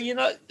you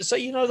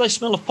know they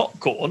smell of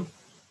popcorn.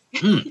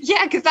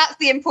 Yeah, because that's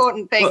the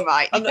important thing,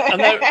 right? And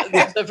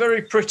they're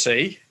very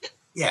pretty.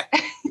 Yeah.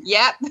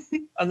 Yep.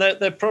 And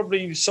they're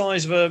probably the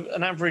size of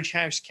an average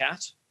house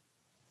cat.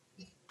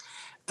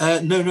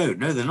 No,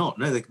 they're not.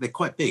 No, they're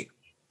quite big.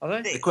 Are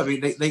they? They're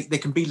quite big. They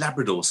can be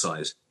Labrador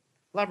size.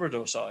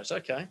 Labrador size,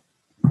 okay.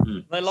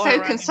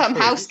 So can some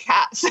house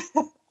cats.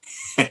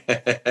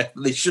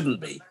 They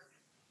shouldn't be.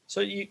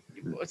 So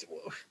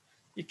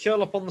You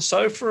curl up on the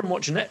sofa and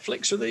watch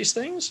Netflix with these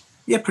things?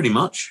 Yeah, pretty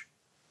much.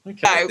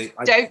 Okay.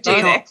 No, don't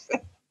do this.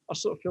 I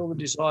sort of feel the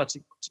desire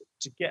to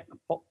get a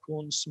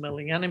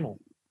popcorn-smelling animal.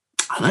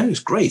 I know, it's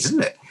great,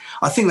 isn't it?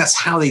 I think that's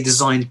how they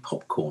designed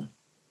popcorn.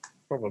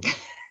 Probably.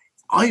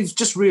 I've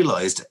just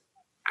realised,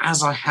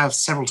 as I have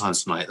several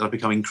times tonight, that I've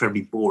become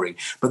incredibly boring.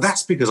 But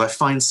that's because I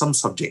find some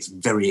subjects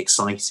very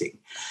exciting.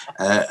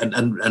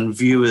 And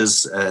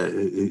viewers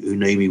who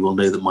know me will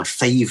know that my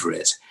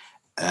favourite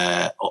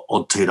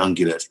odd-toed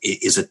ungulate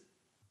is a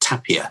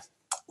tapir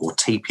or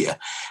tapir.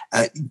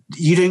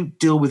 You don't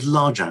deal with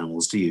large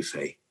animals, do you,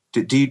 Faye?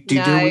 Do you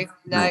deal with?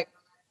 No. I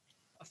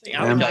think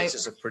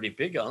alligators are pretty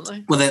big, aren't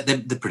they? Well,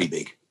 they're pretty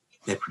big.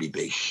 They're pretty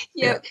big.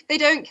 Yeah, they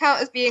don't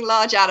count as being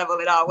large animal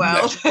in our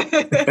world.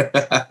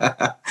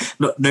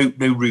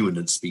 No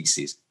ruminant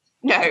species.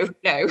 No.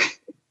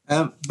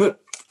 But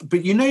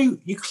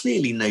you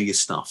clearly know your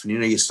stuff, and you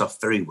know your stuff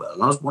very well.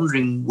 And I was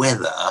wondering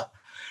whether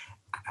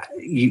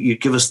you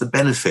give us the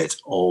benefit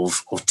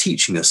of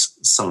teaching us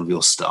some of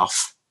your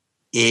stuff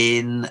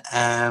in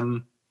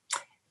a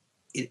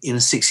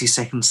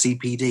 60-second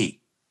CPD.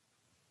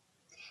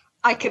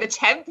 I can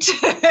attempt.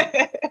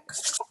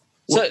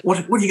 What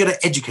are you going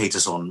to educate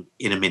us on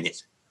in a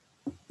minute?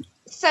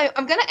 So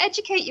I'm going to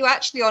educate you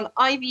actually on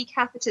IV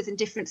catheters in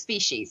different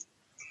species.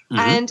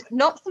 And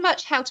not so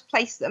much how to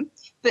place them,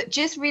 but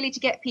just really to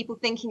get people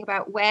thinking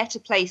about where to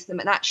place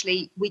them, and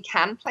actually we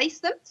can place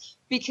them,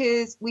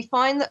 because we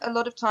find that a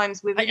lot of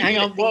times we're really hang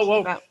on,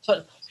 whoa.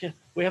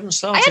 We haven't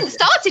started. I haven't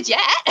started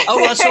yet.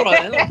 Oh, that's all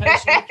right then. Okay,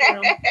 so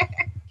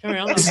carry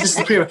on. This is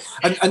the pre-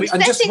 and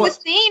setting just the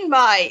scene,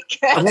 Mike.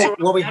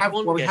 While we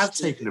have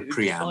taken a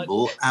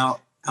preamble, our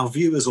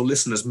viewers or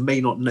listeners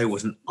may not know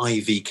what an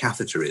IV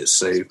catheter is.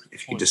 So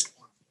if you just...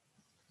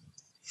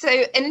 So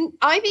an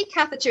IV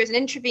catheter is an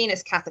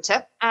intravenous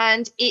catheter,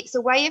 and it's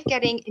a way of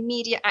getting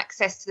immediate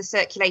access to the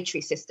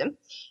circulatory system.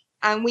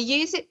 And we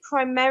use it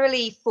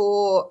primarily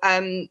for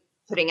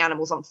putting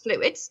animals on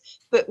fluids,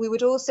 but we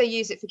would also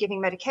use it for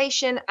giving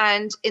medication.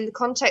 And in the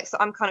context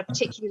that I'm kind of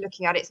particularly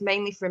looking at, it's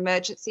mainly for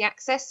emergency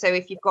access. So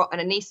if you've got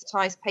an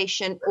anaesthetized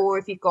patient, or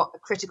if you've got a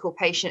critical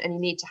patient and you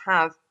need to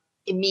have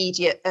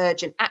immediate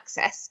urgent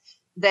access,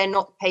 they're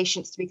not the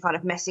patients to be kind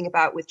of messing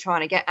about with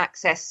trying to get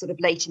access sort of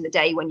late in the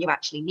day when you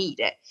actually need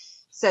it.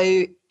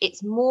 So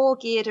it's more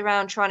geared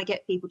around trying to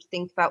get people to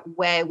think about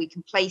where we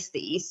can place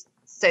these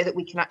so that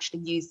we can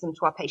actually use them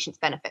to our patients'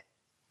 benefit.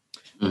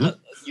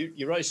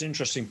 You raised an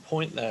interesting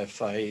point there,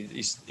 Faye,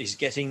 is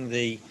getting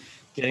the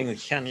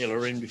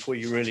cannula in before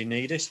you really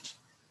need it,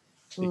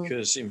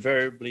 because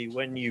invariably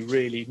when you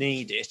really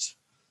need it,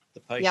 the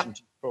patient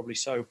is probably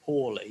so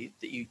poorly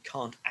that you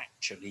can't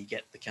actually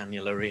get the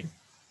cannula in.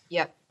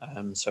 Yep.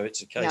 So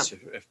it's a case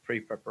of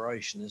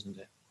pre-preparation, isn't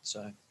it?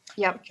 So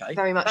okay,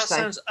 very much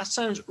so. That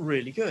sounds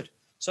really good.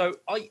 So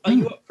are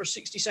you up for a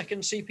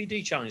 60-second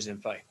CPD challenge then,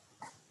 Faye?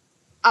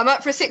 I'm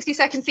up for a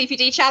 60-second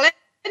CPD challenge.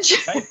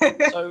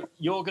 Okay. So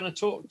you're going to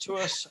talk to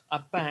us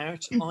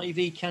about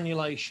IV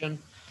cannulation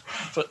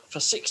for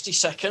 60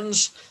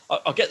 seconds.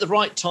 I'll get the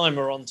right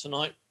timer on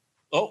tonight.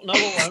 Oh, no,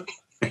 I won't.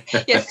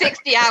 Yeah,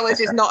 60 hours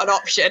is not an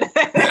option.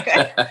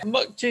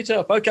 Mucked it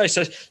up. Okay,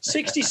 so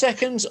 60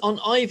 seconds on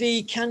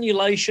IV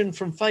cannulation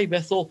from Faye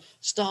Bethell,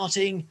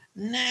 starting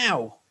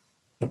now.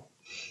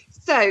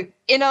 So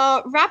in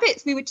our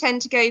rabbits, we would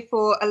tend to go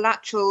for a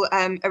lateral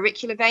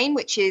auricular vein,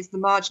 which is the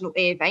marginal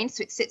ear vein.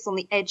 So it sits on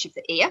the edge of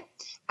the ear.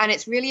 And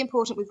it's really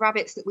important with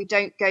rabbits that we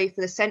don't go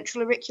for the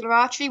central auricular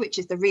artery, which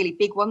is the really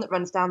big one that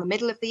runs down the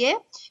middle of the ear,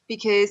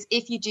 because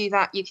if you do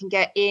that, you can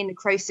get ear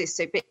necrosis.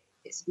 So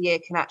bits of the ear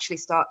can actually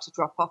start to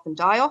drop off and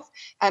die off.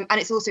 And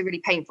it's also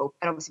really painful.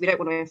 And obviously, we don't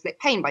want to inflict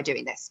pain by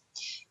doing this.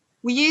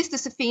 We use the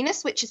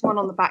saphenous, which is one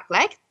on the back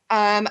leg.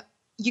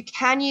 You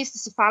can use the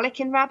cephalic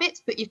in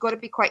rabbits, but you've got to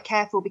be quite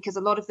careful because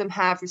a lot of them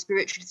have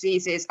respiratory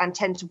diseases and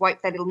tend to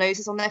wipe their little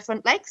noses on their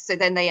front legs. So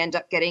then they end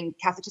up getting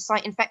catheter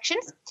site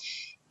infections.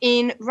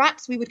 In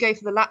rats, we would go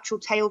for the lateral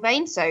tail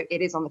vein, so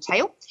it is on the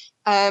tail.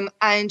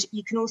 And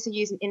you can also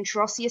use an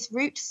intraosseous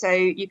route, so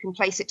you can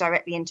place it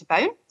directly into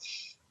bone.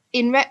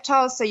 In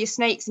reptiles, so your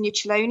snakes and your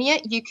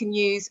chelonia, you can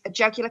use a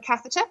jugular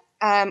catheter,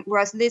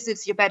 whereas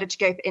lizards, you're better to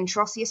go for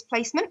intraosseous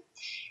placement.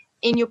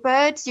 In your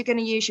birds, you're going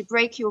to use your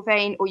brachial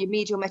vein or your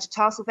medial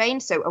metatarsal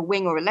vein, so a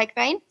wing or a leg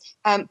vein.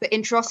 But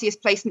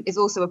intraosseous placement is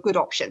also a good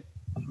option.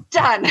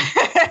 Done.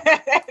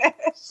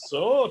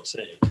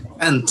 Sorted.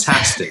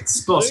 Fantastic.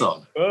 Spot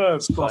on.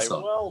 Spot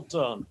on. Well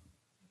done.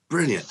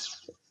 Brilliant.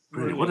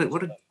 What a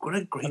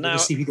great little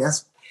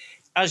CPD.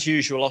 As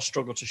usual, I'll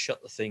struggle to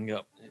shut the thing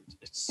up.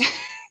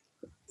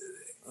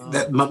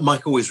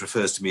 Mike always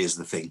refers to me as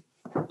the thing.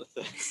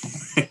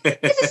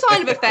 It's a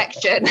sign of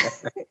affection.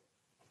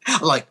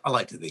 I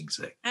like to think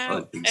so.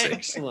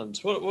 Excellent.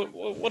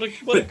 What a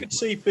good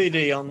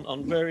CPD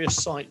on various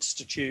sites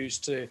to choose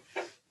to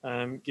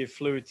give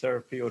fluid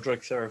therapy or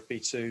drug therapy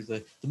to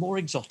the more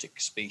exotic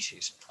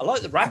species. I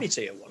like the rabbit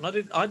ear one.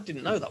 I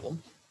didn't know that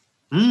one.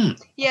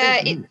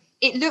 Yeah,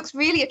 it looks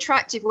really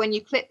attractive when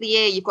you clip the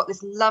ear. You've got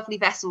this lovely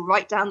vessel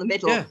right down the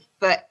middle,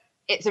 but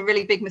it's a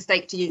really big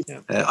mistake to use.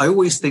 I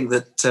always think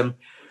that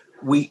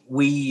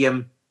we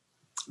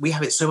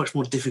have it so much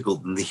more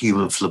difficult than the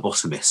human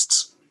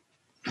phlebotomists.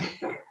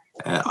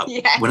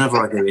 Whenever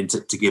I go in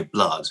to give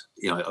blood,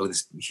 you know, I have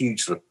this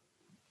huge sort of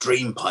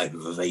drain pipe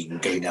of a vein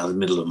going down the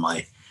middle of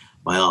my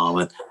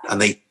arm,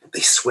 and they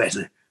sweat.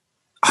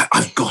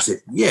 I've got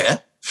it. Yeah.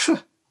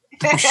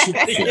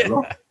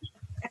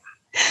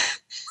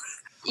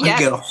 I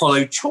get a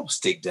hollow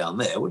chopstick down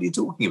there. What are you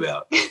talking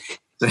about? They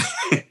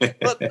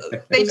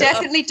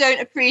definitely don't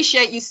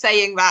appreciate you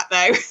saying that,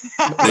 though.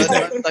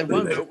 They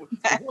won't.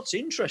 But what's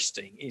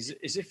interesting is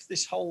if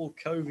this whole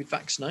COVID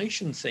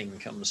vaccination thing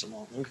comes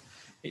along,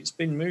 it's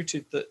been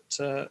mooted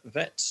that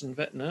vets and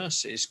vet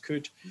nurses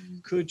could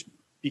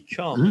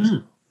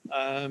become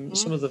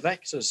some of the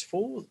vectors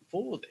for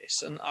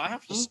this. And I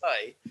have to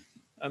say,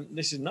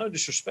 this is no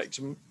disrespect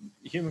to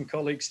human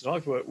colleagues that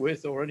I've worked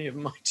with or any of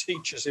my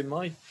teachers in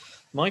my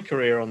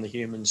career on the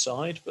human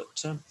side,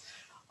 but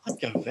I'd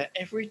go vet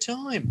every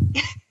time.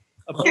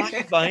 A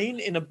black vein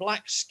in a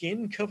black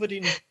skin covered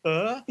in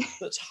fur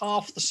that's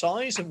half the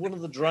size of one of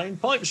the drain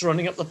pipes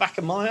running up the back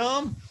of my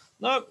arm.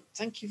 No,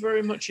 thank you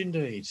very much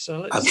indeed.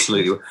 So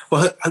absolutely.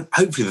 Well,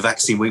 hopefully the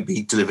vaccine won't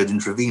be delivered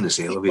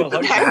intravenously. It'll be a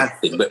bad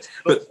thing.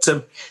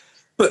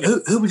 But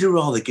who would you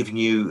rather giving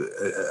you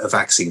a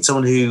vaccine?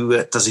 Someone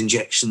who does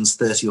injections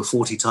 30 or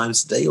 40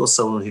 times a day, or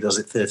someone who does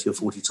it 30 or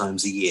 40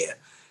 times a year,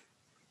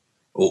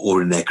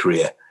 or in their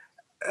career?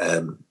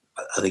 I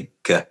think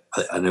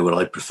I know what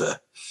I'd prefer.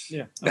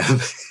 Yeah.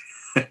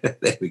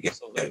 There we go.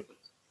 Absolutely.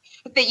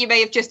 I think you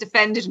may have just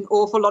offended an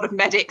awful lot of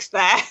medics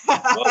there.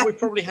 Well, we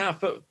probably have,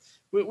 but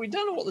we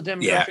don't know what the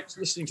demographics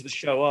listening to the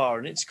show are,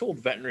 and it's called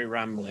Veterinary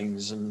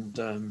Ramblings. And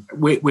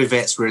we're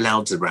vets. We're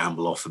allowed to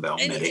ramble off about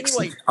medics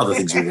and other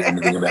things we know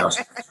anything about.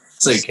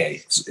 It's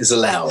okay. It's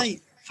allowed. Faye,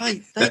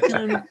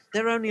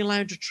 they're only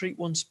allowed to treat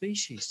one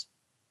species.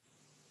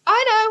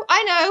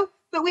 I know,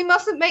 but we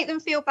mustn't make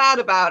them feel bad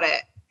about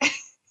it.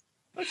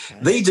 Okay.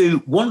 They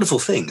do wonderful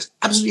things,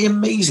 absolutely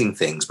amazing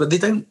things, but they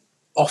don't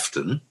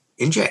often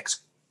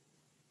inject.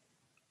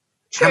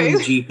 True. How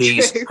many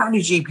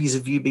GPs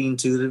have you been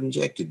to that have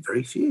injected?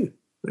 Very few.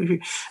 And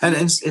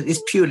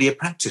it's purely a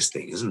practice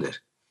thing, isn't it?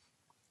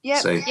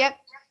 Yep.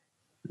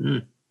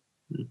 I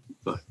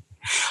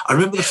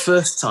remember the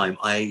first time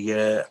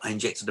I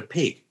injected a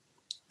pig.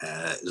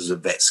 It was at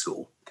vet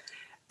school,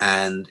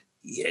 and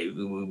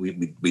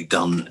we'd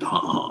done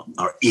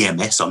our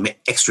EMS, our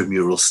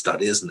extramural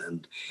studies,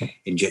 and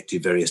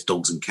injected various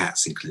dogs and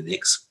cats in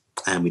clinics,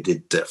 and we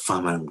did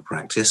farm animal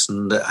practice,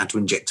 and had to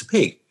inject a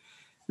pig.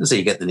 And so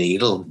you get the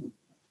needle.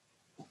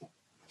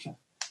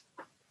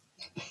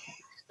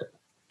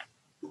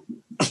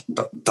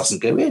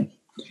 Doesn't go in.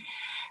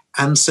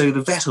 And so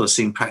the vet I was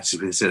seeing practice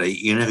with said,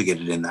 you never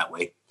get it in that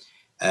way.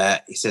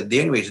 He said, the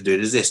only way to do it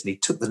is this. And he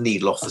took the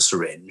needle off the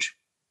syringe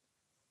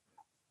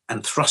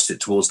and thrust it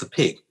towards the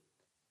pig.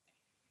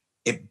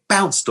 It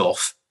bounced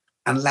off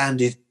and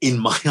landed in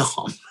my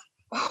arm.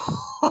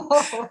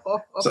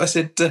 So I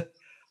said,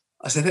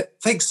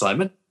 thanks,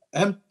 Simon.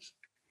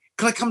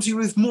 Can I come to you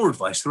with more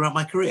advice throughout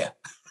my career?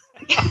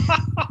 He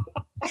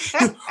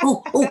said,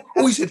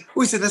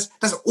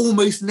 that's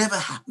almost never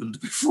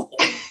happened before.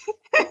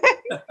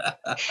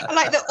 I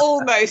like the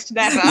almost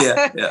never.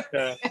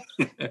 Yeah.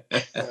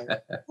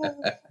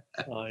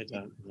 I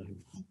don't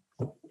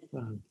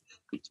know.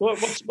 So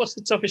what's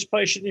the toughest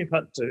patient you've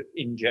had to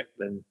inject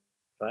then,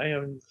 Faye?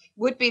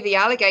 Would be the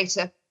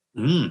alligator.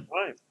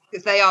 Right.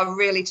 Because they are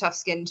really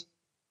tough-skinned.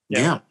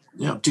 Yeah.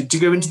 Did you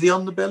go into the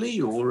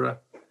underbelly or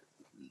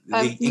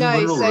the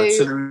inguinal or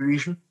axillary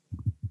region?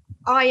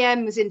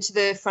 IM was into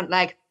the front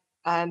leg,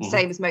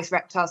 same as most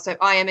reptiles. So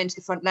IM into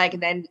the front leg,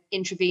 and then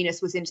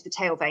intravenous was into the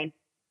tail vein.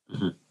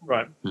 Mm-hmm.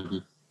 Right. Mm-hmm.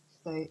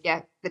 So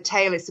yeah, the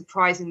tail is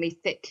surprisingly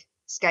thick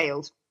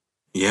scaled.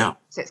 Yeah.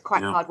 So it's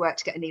quite hard work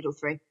to get a needle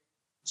through.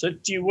 So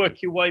do you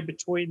work your way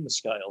between the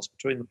scales,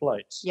 between the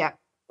plates? Yeah.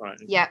 Right.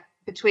 Yeah,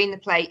 between the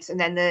plates, and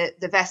then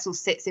the vessel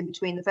sits in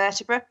between the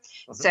vertebrae.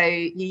 Uh-huh. So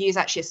you use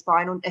actually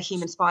a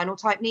human spinal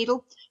type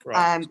needle,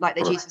 like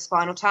they use for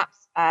spinal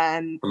taps,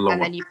 and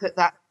then you put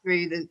that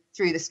through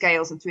the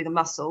scales and through the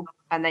muscle,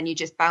 and then you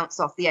just bounce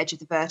off the edge of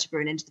the vertebra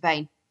and into the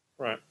vein.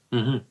 Right.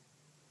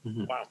 Mm-hmm.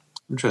 Mm-hmm. Wow.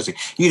 Interesting.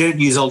 You don't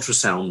use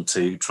ultrasound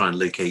to try and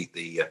locate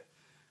the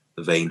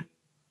vein?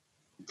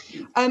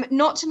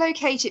 Not to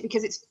locate it,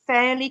 because it's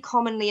fairly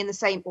commonly in the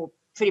same, or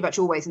pretty much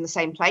always in the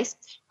same place.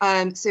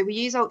 So we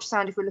use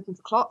ultrasound if we're looking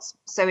for clots.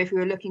 So if we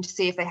were looking to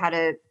see if they had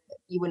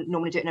you wouldn't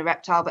normally do it in a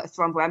reptile, but a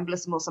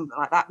thromboembolism or something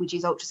like that, we'd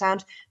use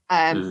ultrasound,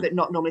 but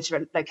not normally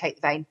to locate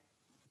the vein.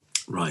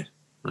 Right.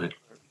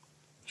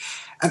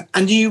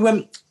 And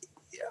you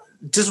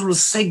just sort of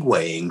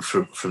segueing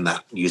from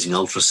that using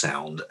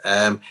ultrasound,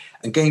 and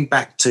going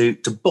back to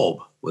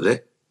Bob, was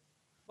it?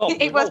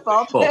 It was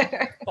Bob.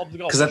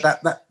 Because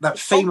that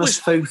famous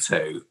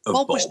photo of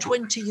Bob was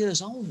 20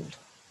 years old.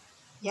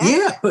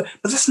 Yeah, but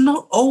that's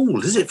not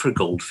old, is it, for a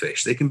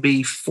goldfish? They can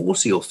be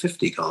 40 or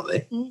 50, can't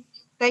they?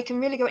 They can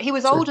really go. He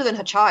was older than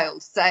her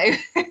child, so.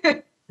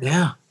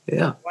 Yeah.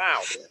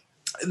 Wow.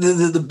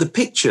 The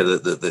picture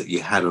that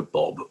you had of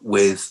Bob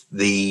with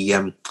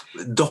the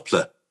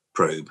Doppler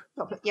probe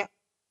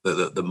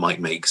that Mike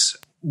makes,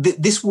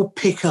 this will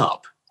pick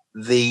up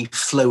the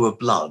flow of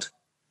blood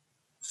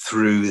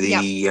through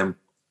the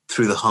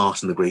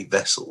heart and the great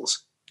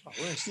vessels. Oh,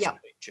 where's Yeah.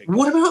 picture?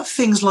 What about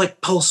things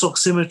like pulse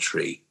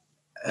oximetry?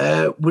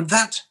 Would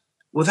that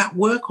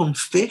work on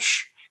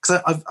fish?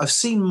 Because I've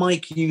seen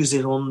Mike use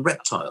it on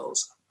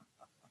reptiles.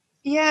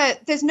 Yeah,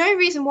 there's no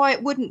reason why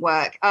it wouldn't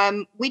work.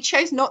 We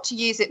chose not to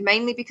use it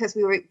mainly because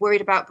we were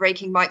worried about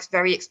breaking Mike's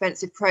very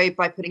expensive probe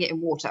by putting it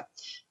in water.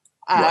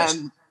 Right.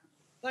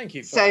 Thank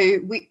you.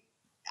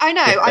 I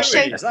know, I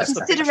showed That's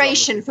the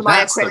consideration for my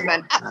That's the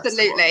equipment. one. That's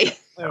the Absolutely.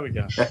 There we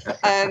go.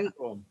 Go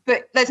on.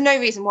 But there's no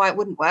reason why it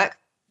wouldn't work.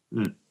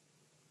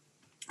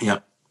 Yeah.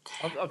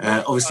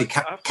 Obviously,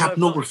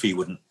 capnography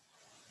wouldn't.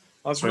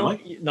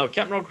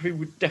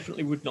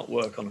 Capnography would not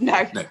work on a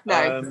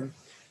No.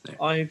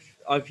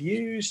 I've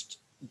used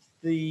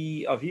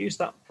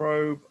that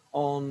probe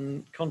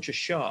on conscious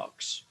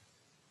sharks.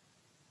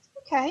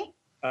 Okay.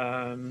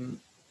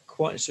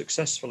 Quite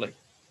successfully,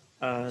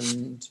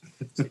 and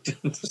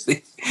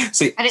see,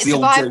 And it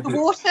survived the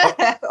water.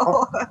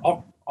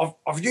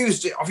 I've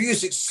used it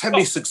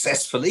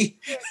semi-successsuccessfully.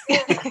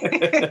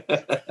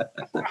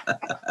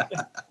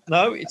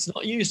 No, it's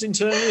not used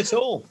internally at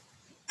all.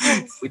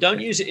 We don't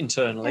use it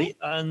internally,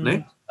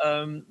 and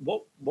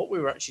what we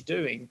were actually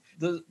doing,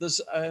 there's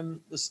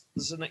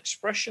an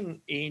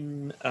expression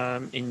in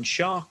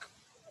shark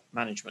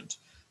management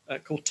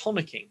called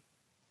tonicking,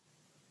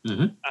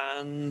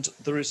 and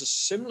there is a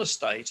similar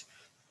state.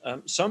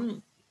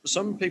 Some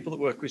people that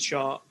work with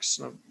sharks,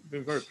 and I've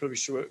been very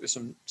privileged to work with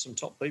some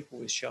top people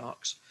with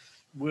sharks,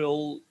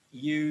 will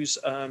use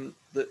the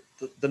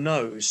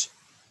nose,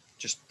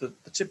 just the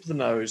tip of the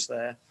nose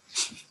there,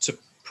 to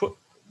put,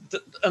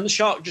 and the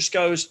shark just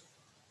goes,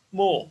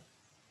 more,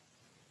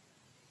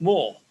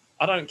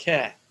 I don't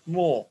care,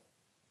 more,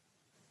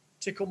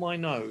 tickle my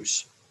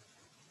nose.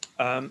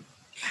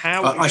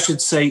 I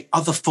should say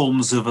other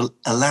forms of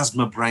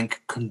elasmobranch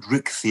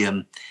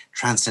chondrichthyum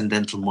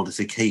transcendental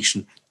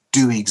modification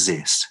do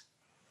exist.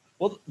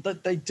 Well,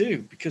 they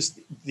do, because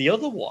the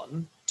other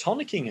one,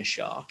 tonicking a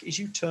shark, is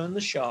you turn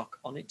the shark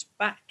on its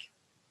back.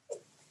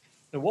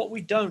 Now, what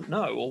we don't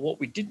know, or what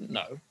we didn't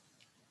know,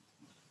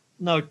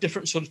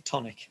 different sort of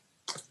tonic.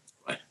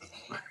 Right.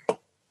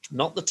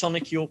 Not the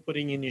tonic you're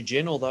putting in your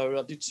gin, although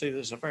I did see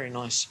there's a very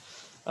nice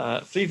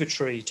fever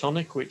tree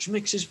tonic, which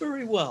mixes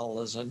very well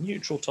as a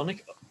neutral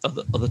tonic.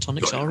 Other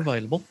tonics are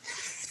available.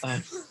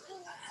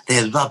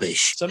 They're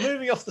rubbish. So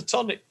moving off the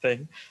tonic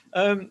thing,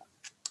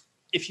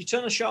 if you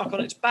turn a shark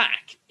on its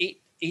back, it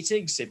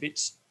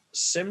exhibits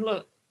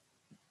similar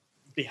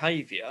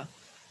behaviour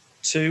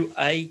to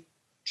a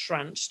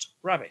tranced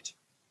rabbit.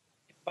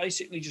 It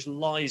basically just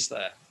lies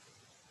there.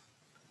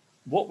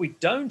 What we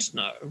don't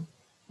know,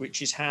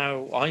 which is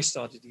how I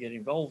started to get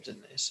involved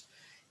in this,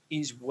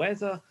 is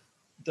whether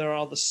there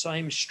are the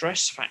same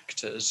stress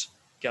factors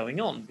going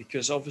on,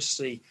 because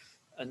obviously,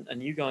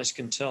 and you guys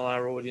can tell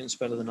our audience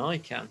better than I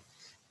can,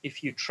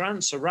 if you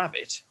trance a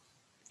rabbit,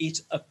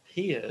 it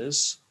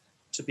appears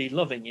to be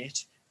loving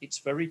it. It's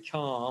very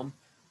calm.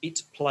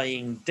 It's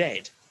playing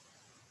dead.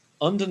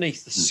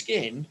 Underneath the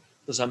skin,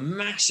 there's a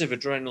massive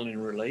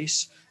adrenaline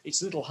release.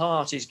 Its little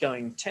heart is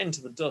going 10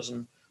 to the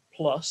dozen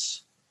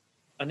plus,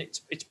 and it's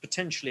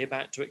potentially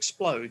about to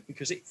explode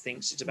because it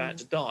thinks it's about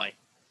to die.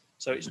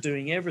 So it's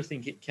doing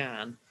everything it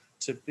can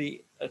to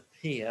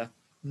appear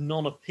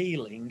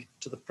non-appealing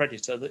to the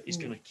predator that is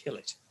going to kill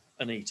it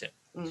and eat it.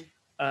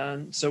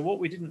 And so what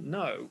we didn't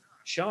know,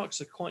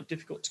 sharks are quite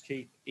difficult to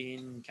keep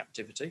in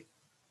captivity.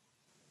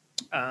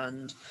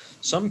 And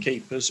some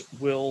keepers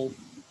will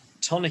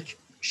tonic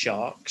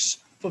sharks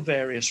for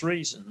various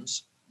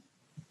reasons,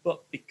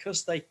 but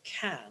because they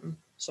can,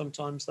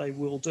 sometimes they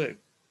will do,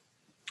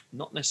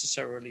 not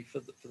necessarily for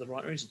the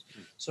right reasons.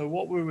 So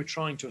what we were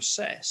trying to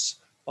assess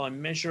by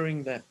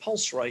measuring their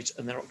pulse rate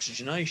and their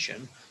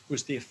oxygenation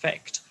was the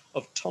effect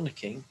of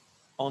tonicking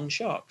on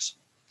sharks.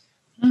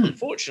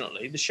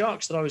 Unfortunately, the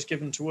sharks that I was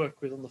given to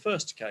work with on the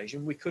first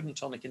occasion, we couldn't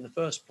tonic in the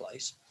first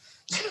place.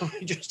 So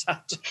we just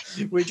had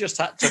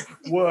to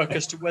work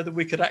as to whether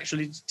we could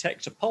actually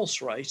detect a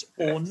pulse rate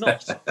or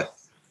not.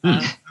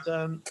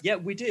 And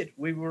we did.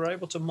 We were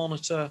able to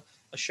monitor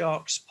a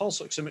shark's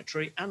pulse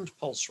oximetry and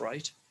pulse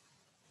rate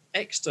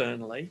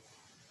externally.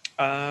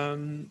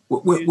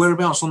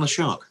 Whereabouts on the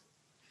shark?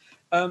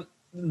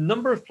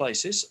 Number of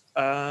places.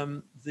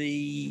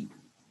 The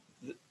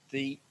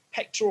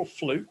pectoral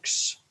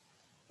flukes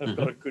have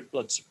got a good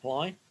blood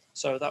supply,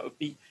 so that would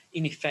be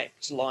in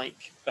effect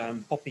like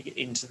popping it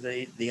into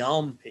the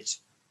armpit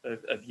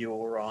of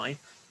your eye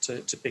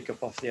to pick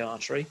up off the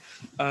artery.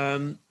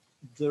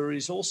 There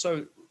is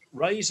also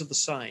rays of the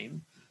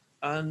same,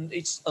 and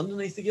it's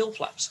underneath the gill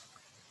flaps,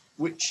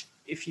 which,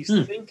 if you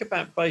think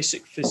about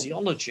basic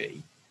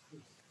physiology,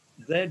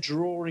 they're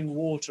drawing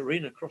water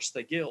in across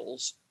their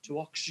gills to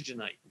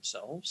oxygenate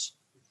themselves.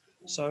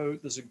 So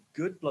there's a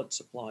good blood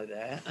supply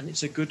there, and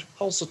it's a good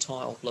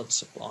pulsatile blood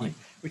supply,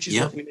 which is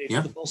what we need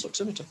for the pulse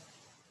oximeter.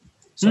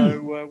 So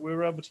we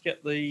were able to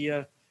get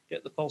the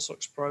pulse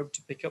ox probe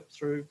to pick up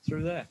through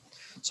there.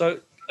 So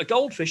a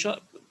goldfish, I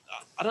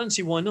don't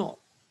see why not.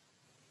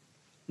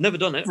 Never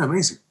done it.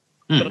 Amazing.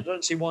 But I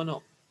don't see why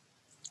not.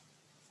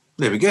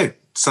 There we go.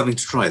 Something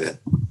to try then.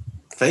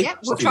 Faye, Yeah,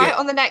 we'll try it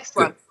on the next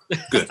one.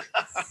 Good.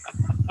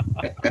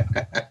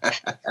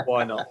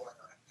 Why not?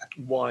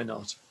 Why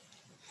not?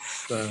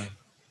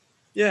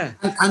 Yeah.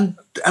 And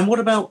what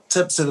about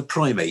so the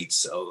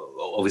primates?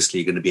 Obviously,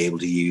 you're going to be able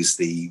to use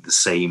the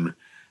same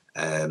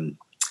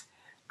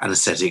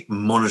anaesthetic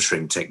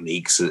monitoring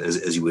techniques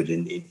as you would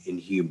in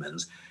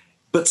humans,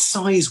 but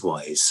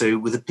size-wise. So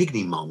with a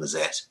pygmy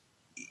marmoset,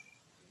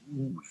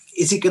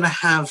 is it going to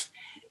have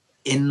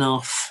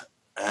enough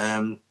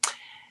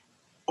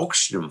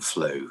oxygen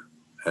flow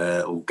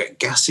or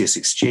gaseous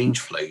exchange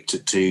flow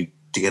to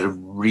get a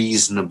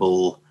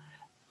reasonable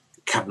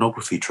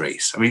capnography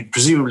trace? I mean,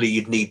 presumably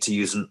you'd need to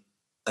use an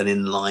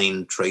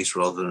inline trace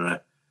rather than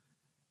a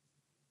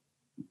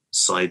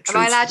side trace.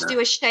 Am I allowed to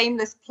do a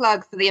shameless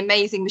plug for the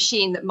amazing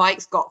machine that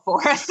Mike's got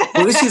for us?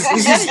 Well, this is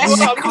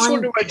I'm just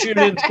wondering where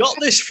Julian's got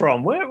this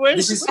from.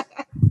 This is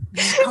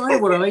kind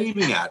of what I'm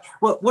aiming at.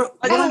 What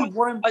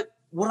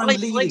I'm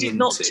leading I did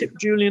not into. tip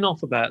Julian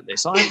off about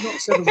this. I have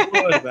not said a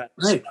word about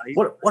this.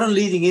 No, what I'm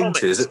leading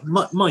into is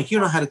that, Mike, you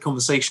and I had a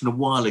conversation a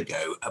while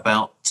ago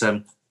about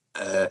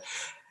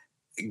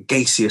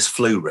gaseous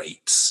flow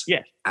rates,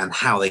 and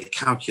how they're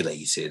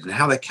calculated. And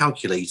how they're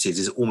calculated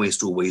is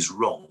almost always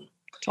wrong.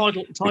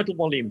 Tidal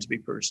volume, to be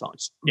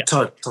precise. Yeah.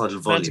 Tidal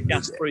Amount volume. of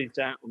gas breathed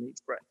out on each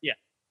breath. Yeah.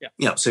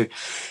 Yeah. So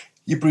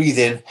you breathe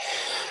in,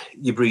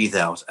 you breathe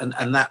out, and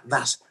that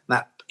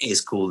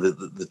is called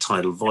the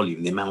tidal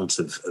volume, the amount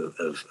of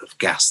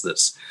gas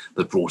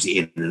that brought it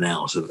in and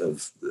out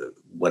of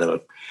whatever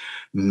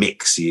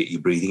mix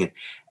you're breathing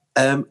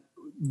in.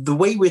 The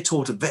way we're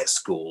taught at vet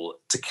school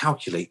to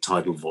calculate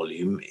tidal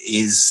volume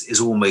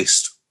is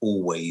almost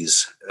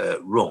always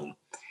wrong.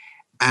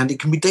 And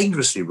it can be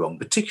dangerously wrong,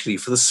 particularly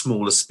for the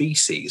smaller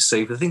species.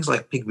 So for things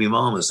like pygmy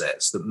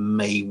marmosets that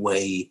may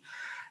weigh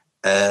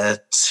 200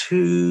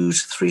 to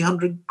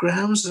 300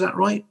 grams, is that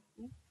right?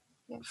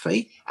 Yeah.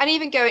 Faye? And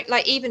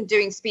even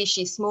doing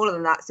species smaller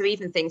than that, so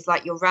even things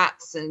like your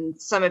rats and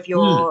some of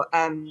your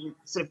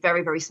sort of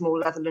very, very small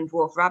Netherland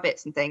dwarf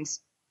rabbits and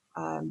things,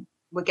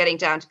 we're getting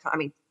down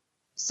to,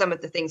 some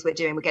of the things we're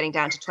doing, we're getting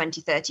down to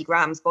 20, 30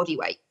 grams body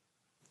weight.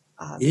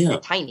 They're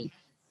tiny.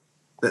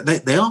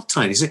 They are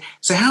tiny.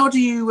 So how do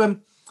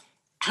you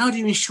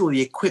ensure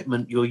the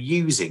equipment you're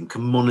using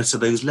can monitor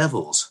those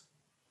levels?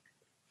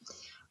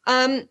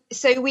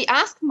 So we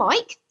asked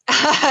Mike,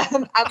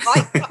 and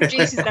Mike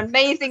produces an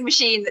amazing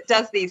machine that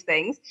does these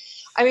things.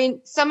 I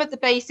mean, some of the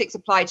basics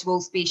apply to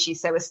all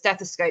species. So a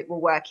stethoscope will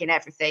work in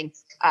everything.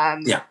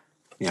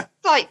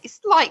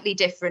 Slightly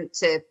different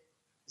to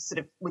sort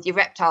of with your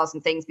reptiles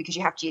and things, because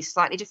you have to use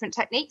slightly different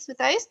techniques with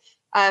those.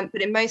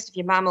 But in most of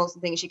your mammals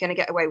and things, you're going to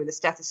get away with a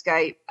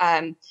stethoscope.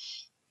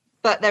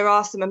 But there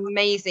are some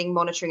amazing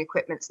monitoring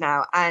equipments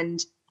now.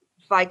 And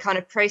by kind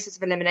of process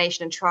of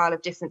elimination and trial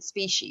of different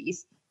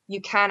species,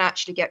 you can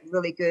actually get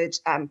really good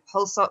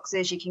pulse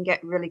oxes. You can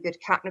get really good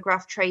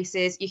capnograph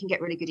traces. You can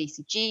get really good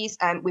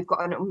ECGs. We've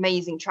got an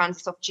amazing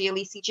transesophageal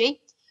ECG.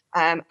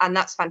 And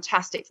that's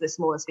fantastic for the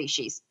smaller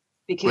species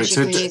because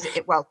you can use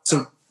it well.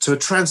 So a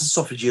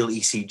transesophageal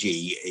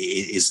ECG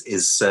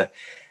is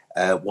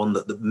one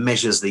that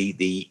measures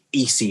the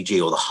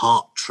ECG or the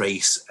heart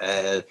trace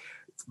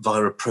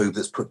via a probe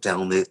that's put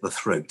down the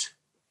throat.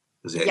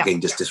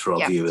 Again, just for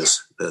our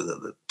viewers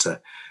that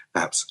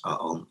perhaps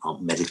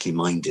aren't medically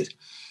minded.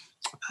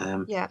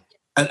 And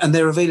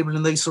they're available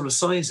in those sort of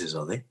sizes,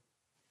 are they?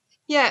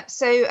 Yeah,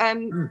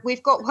 so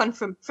we've got one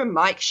from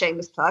Mike.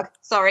 Shameless plug.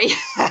 Sorry.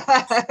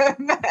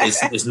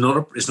 It's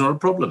not a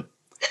problem.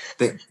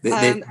 There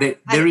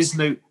is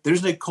no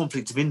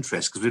conflict of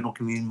interest because we're not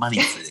going to need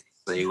money for it.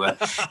 So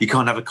you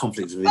can't have a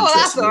conflict of interest. Oh,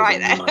 that's all right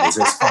then. Money,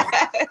 so it's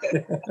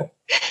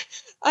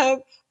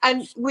fine.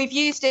 And we've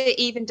used it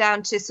even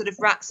down to sort of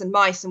rats and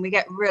mice, and we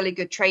get really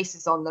good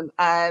traces on them.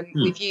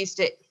 We've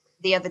used it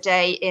the other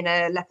day in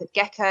a leopard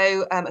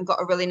gecko and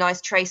got a really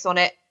nice trace on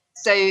it.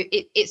 So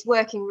it's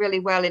working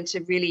really well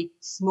into really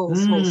small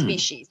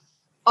species.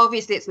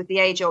 Obviously, it's with the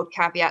age-old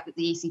caveat that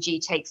the ECG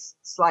takes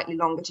slightly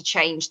longer to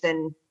change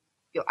than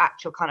your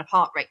actual kind of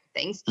heart rate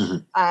things.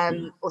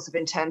 Also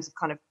in terms of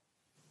kind of,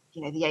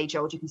 the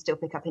age-old, you can still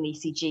pick up an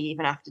ECG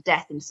even after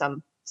death in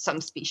some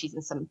species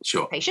and some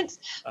patients.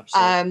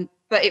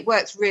 But it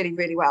works really,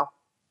 really well.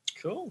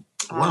 Cool.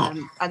 Wow.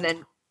 And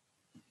then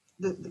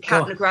the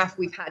capnograph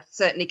we've had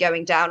certainly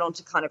going down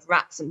onto kind of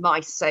rats and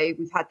mice. So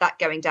we've had that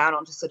going down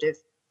onto sort of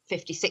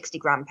 50, 60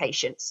 gram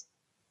patients.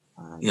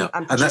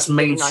 And that's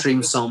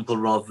mainstream sample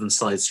rather than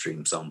side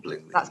stream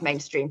sampling. That's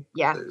mainstream,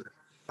 yeah.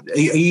 Are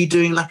you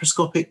doing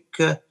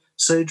laparoscopic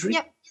surgery?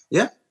 Yep.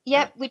 Yeah?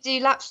 Yeah, we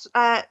do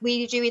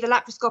we do either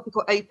laparoscopic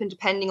or open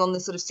depending on the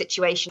sort of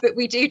situation, but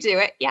we do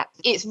it. Yeah,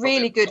 it's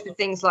really good for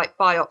things like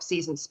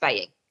biopsies and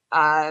spaying.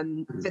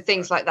 For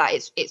things like that,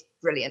 it's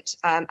brilliant.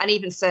 And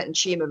even certain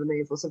tumour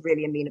removals are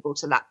really amenable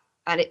to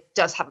and it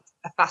does have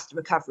a faster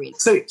recovery.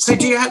 So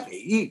do you have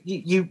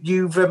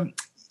you've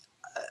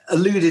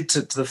alluded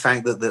to the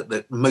fact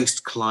that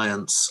most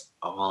clients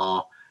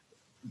are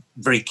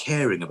very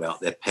caring about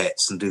their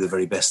pets and do the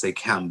very best they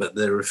can, but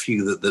there are a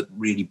few that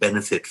really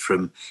benefit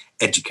from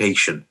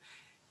education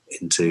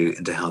into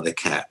how they're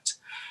kept.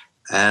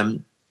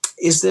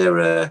 Is there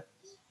a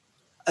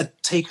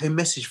take-home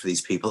message for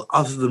these people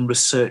other than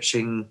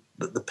researching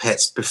the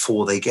pets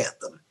before they get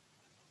them?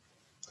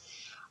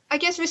 I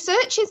guess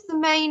research is the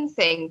main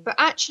thing, but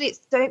actually it's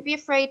don't be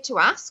afraid to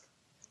ask.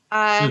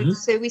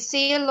 So we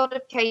see a lot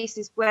of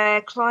cases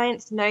where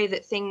clients know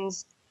that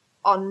things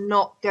are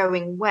not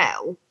going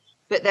well,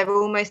 but they're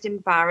almost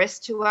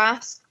embarrassed to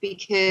ask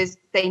because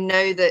they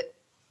know that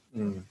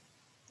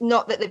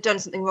not that they've done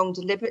something wrong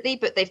deliberately,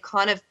 but they've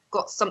kind of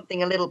got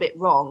something a little bit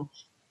wrong.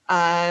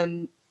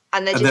 And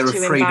they're just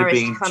too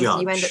embarrassed to come. So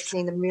you end up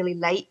seeing them really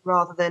late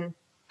rather than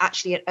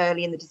actually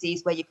early in the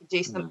disease where you could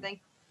do something.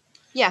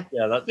 Yeah,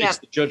 it's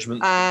the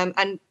judgment.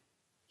 And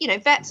you know,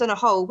 vets on a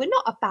whole, we're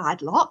not a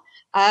bad lot,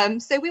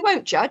 so we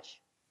won't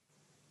judge.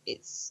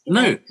 It's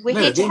we're here at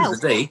the to end help.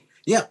 of the day,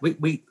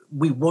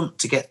 we want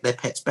to get their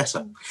pets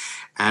better,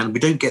 and we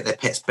don't get their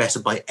pets better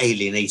by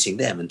alienating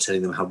them and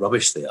telling them how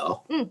rubbish they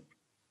are.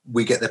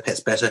 We get their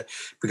pets better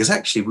because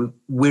actually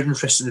we're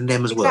interested in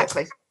them as well.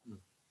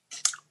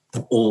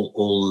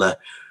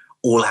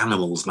 All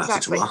animals matter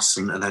to us,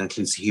 and that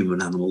includes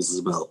human animals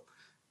as well.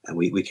 And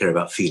we care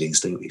about feelings,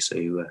 don't we?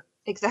 So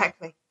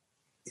exactly,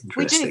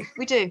 interesting.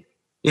 We do.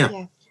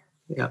 Yeah.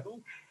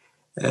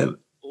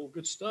 All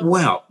good stuff.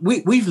 Wow,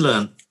 we've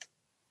learned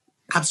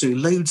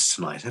absolutely loads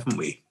tonight, haven't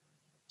we?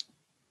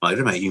 I don't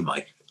know about you,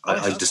 Mike.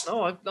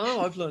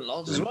 I've learned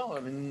lots as well. I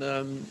mean,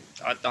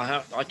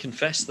 I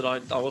confess that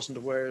I wasn't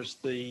aware of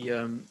the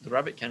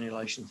rabbit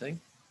cannulation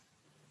thing.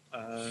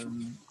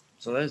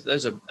 So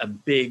there's a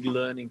big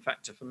learning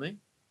factor for me.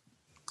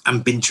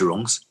 And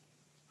binturongs.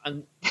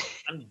 And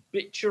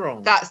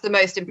Binturongs. That's the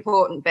most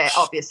important bit,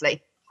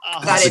 obviously.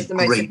 That is the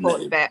most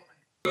important bit.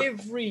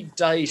 Every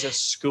day's a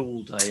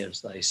school day,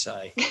 as they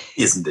say.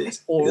 Isn't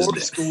it? Or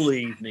a school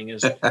evening,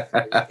 as in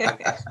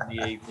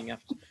the evening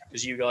after,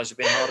 because you guys have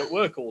been hard at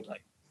work all day.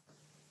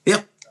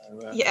 Yep.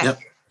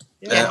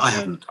 So, I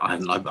haven't.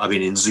 I've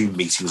been in Zoom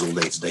meetings all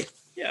day today.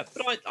 Yeah,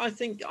 but I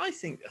think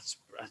that's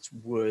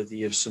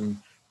worthy of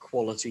some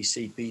quality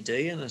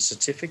CPD and a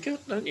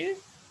certificate, don't you?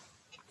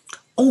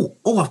 Oh,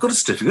 I've got a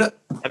certificate.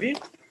 Have you?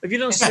 Have you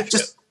done a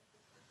certificate?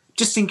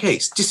 Just in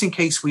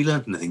case we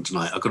learned anything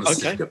tonight, I've got a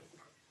certificate.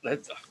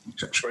 Let's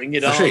bring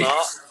it on.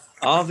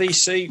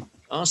 RVC,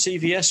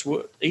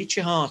 RCVS, eat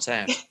your heart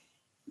out.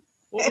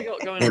 What have we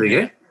got going on? There we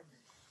go.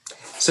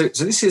 So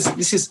this is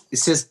it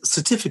says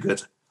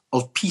certificate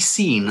of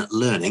piscine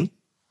learning.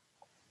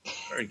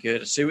 Very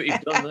good. See what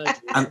you've done there.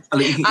 And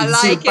you I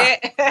like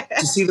it. Do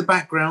you see the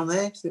background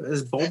there?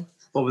 There's Bob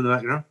in the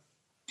background.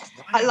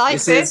 I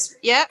like this.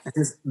 Yeah. It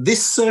says,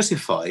 this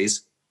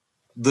certifies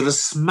that a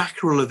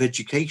smackerel of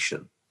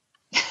education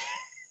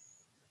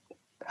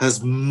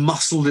has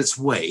muscled its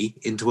way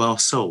into our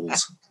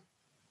souls.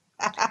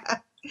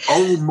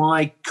 Oh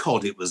my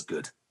God, it was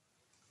good.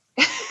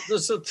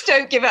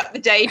 Don't give up the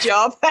day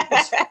job.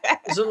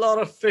 There's a lot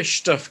of fish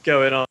stuff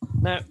going on.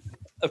 Now,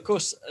 of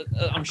course,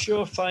 I'm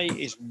sure Faye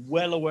is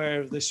well aware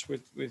of this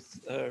with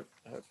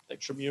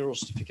extramural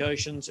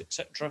certifications,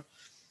 etc.,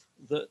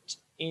 that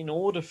in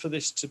order for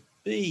this to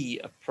be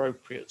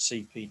appropriate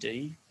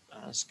CPD,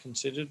 as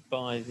considered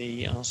by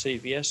the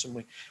RCVS,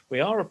 and we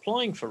are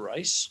applying for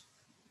race,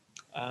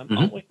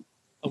 aren't we?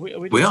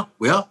 We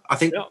are. I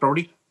think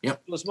probably. Yeah.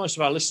 Plus, most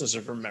of our listeners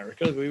are from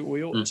America.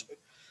 We ought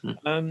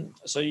to.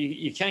 So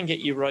you can get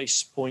your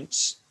race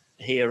points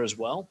here as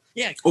well.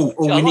 Yeah.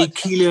 We need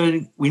key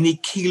learning. We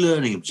need key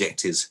learning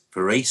objectives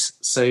for race.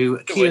 So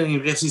key learning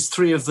objectives,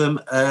 3 of them: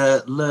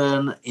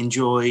 learn,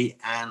 enjoy,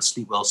 and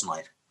sleep well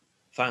tonight.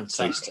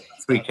 Fantastic.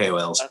 3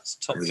 KOLs. That's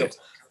top job.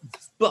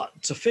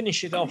 But to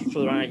finish it off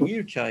for our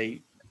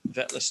UK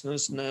vet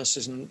listeners,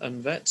 nurses and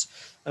vets,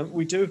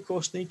 we do of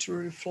course need to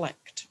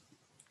reflect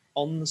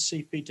on the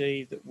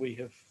CPD that we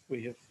have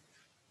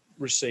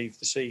received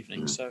this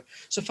evening. So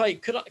Faye,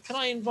 can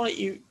I invite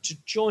you to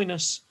join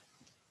us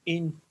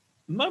in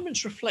a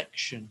moment's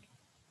reflection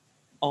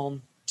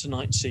on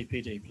tonight's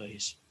CPD,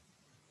 please?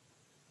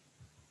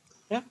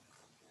 Yeah.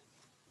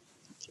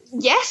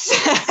 Yes.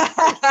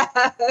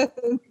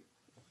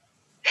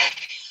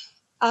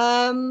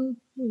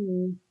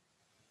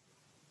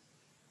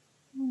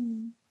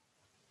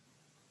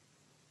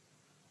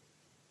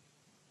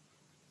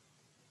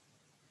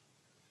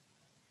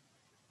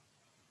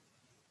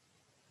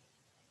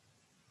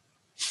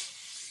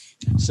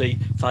 See,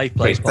 Faye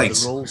plays by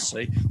the rules.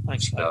 See,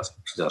 thanks. She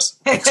does.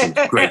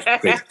 Excellent. Great.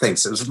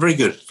 Thanks. It was very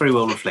good. Very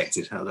well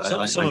reflected. Some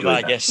of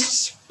our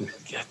guests,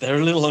 they're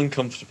a little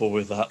uncomfortable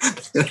with that.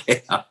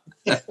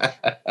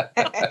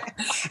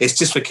 It's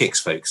just for kicks,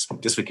 folks.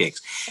 Just for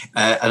kicks.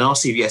 And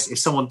RCVS, if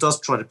someone does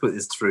try to put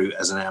this through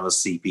as an hour's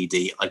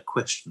CPD, I'd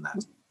question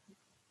that.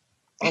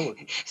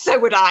 So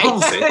would I.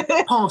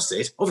 Pass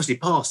it. Obviously,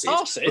 pass it.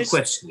 Pass it. But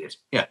question it.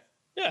 Yeah.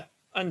 Yeah.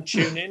 and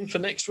tune in for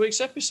next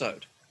week's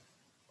episode.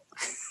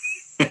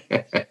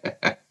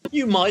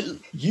 You might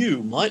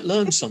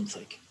learn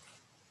something.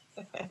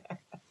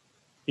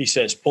 He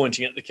says,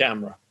 pointing at the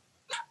camera.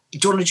 Do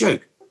you want a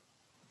joke?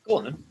 Go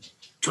on then. Do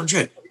you want a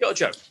joke? You got a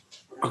joke?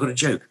 I've got a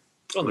joke.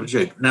 Go on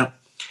then. Now,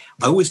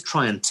 I always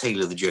try and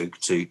tailor the joke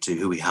to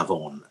who we have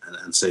on,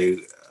 and so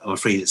I'm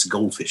afraid it's a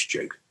goldfish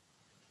joke.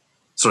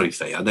 Sorry,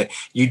 Faye. I know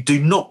you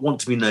do not want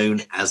to be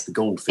known as the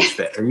goldfish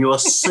vet, and you are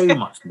so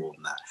much more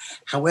than that.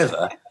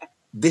 However,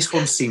 this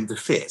one seemed to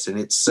fit, and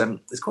it's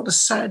quite a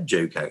sad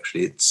joke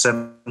actually. It's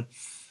a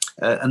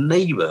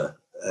neighbour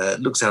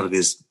looks out of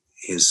his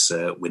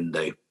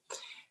window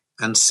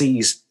and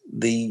sees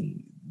the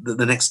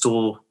next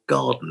door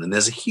garden, and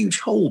there's a huge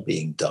hole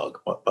being dug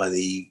by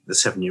the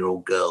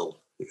 7-year-old girl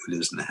who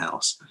lives in the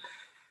house,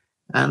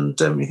 and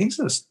he thinks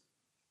that's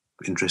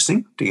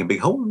interesting, digging a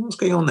big hole. What's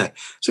going on there?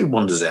 So he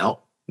wanders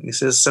out and he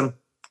says, "Hello,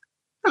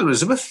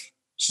 Elizabeth."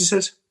 She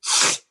says,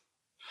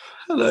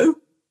 "Hello,"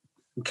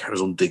 and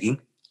carries on digging.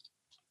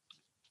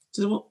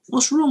 He says,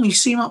 "What's wrong? You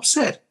seem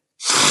upset."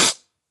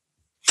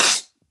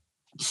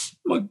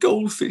 "My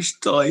goldfish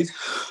died.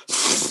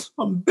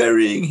 I'm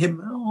burying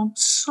him." "Oh, I'm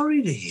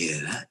sorry to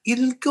hear that. Your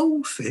little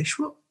goldfish?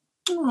 What?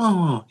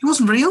 Oh, he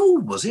wasn't very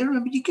old, was he? I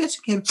remember you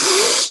getting him."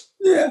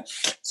 "Yeah,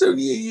 it's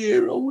only a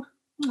year old."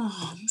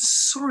 "Oh, I'm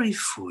sorry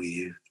for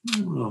you."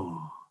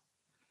 "Oh.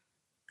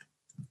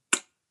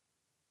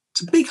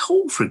 It's a big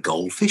hole for a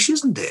goldfish,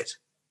 isn't it?"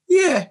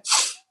 "Yeah,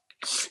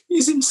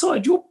 he's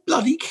inside your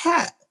bloody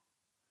cat."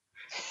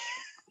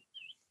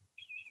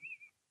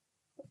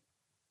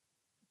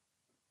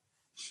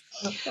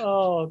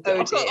 Oh, Oh,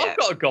 I've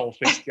got a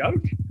goldfish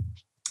joke.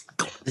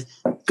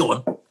 Go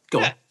on.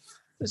 Yeah.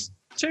 There's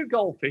 2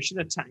 goldfish in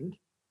a tank,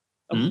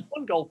 and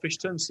one goldfish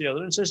turns to the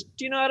other and says,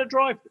 "Do you know how to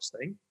drive this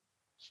thing?"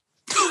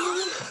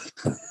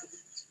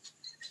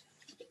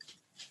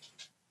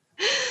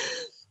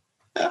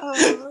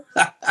 Oh.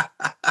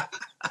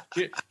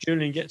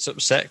 Julian gets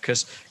upset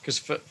because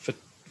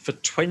for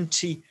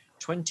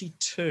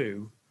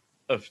 22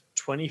 of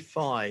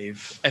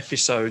 25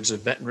 episodes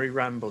of Veterinary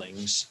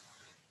Ramblings,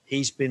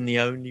 he's been the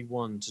only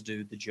one to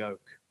do the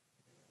joke.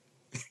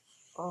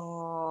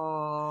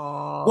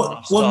 Oh. Well,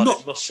 I started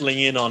not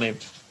muscling in on him.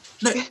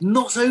 No,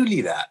 not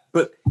only that,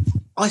 but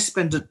I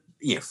spend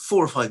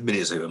 4 or 5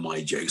 minutes over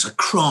my jokes. I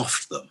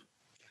craft them.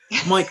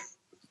 Mike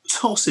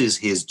tosses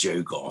his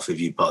joke off, if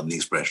you pardon the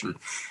expression,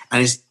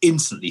 and is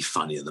instantly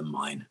funnier than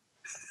mine.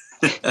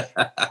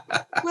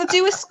 We'll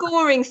do a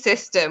scoring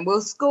system.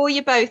 We'll score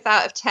you both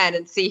out of 10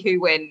 and see who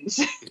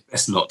wins.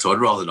 Best not to. I'd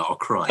rather not. I'll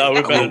cry. No, we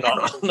I better will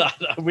not. cry.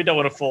 No, we don't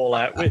want to fall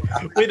out. We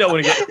don't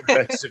want to get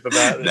competitive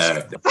about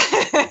this.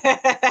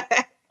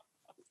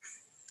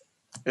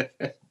 No.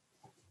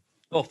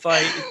 Well,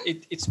 Faye,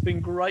 it's been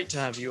great to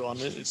have you on.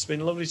 It's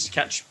been lovely to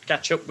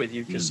catch up with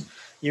you, because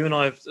you and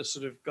I have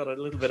sort of got a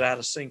little bit out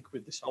of sync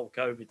with this whole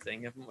COVID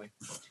thing, haven't we?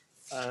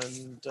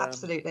 And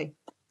Absolutely.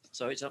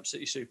 So it's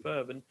absolutely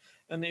superb.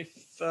 And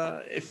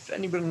if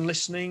anyone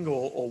listening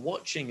or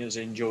watching has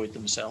enjoyed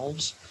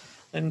themselves,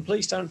 then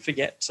please don't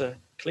forget to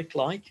click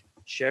like,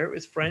 share it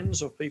with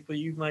friends or people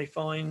you may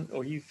find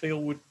or you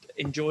feel would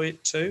enjoy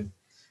it too.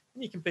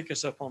 And you can pick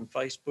us up on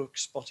Facebook,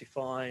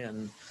 Spotify,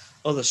 and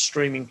other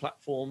streaming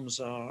platforms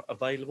are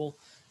available.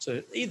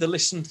 So either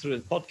listen through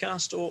the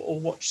podcast or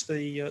watch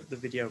the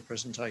video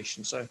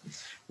presentation. So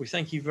we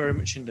thank you very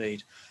much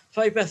indeed.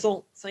 Faye,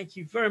 Bethell, thank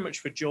you very much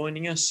for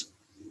joining us,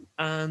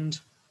 and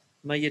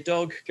may your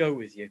dog go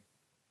with you.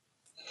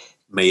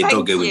 May your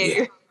dog go with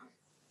you.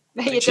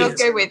 May your dog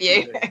go with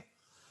you.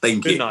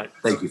 Thank you. Good night.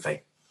 Thank you,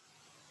 Faye.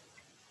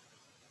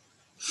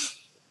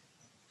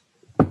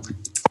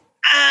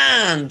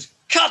 And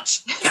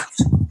cut.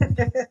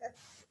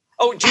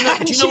 Oh, do you know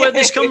where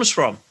this comes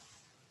from?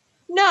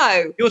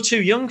 No. You're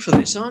too young for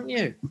this, aren't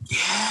you?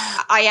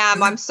 Yeah. I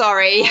am. I'm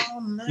sorry.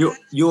 Oh, no.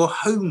 Your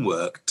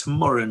homework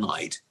tomorrow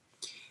night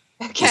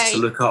Okay. is to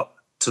look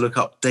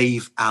up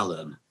Dave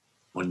Allen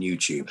on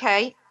YouTube.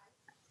 Okay.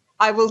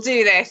 I will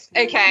do this.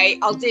 Okay,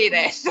 I'll do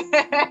this.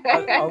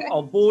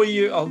 I'll bore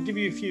you. I'll give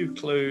you a few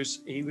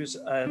clues. He was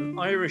an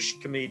Irish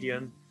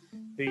comedian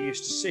who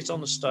used to sit on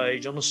the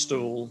stage on a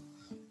stool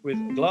with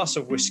a glass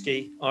of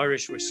whiskey,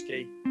 Irish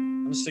whiskey,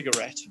 and a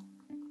cigarette.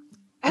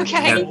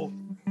 Okay.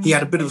 He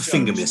had a bit of a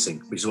finger missing,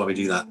 which is why we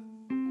do that.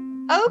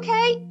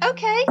 Okay.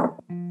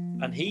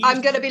 And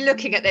I'm going to be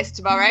looking at this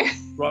tomorrow.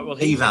 Right. Well,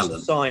 he used to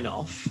sign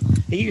off.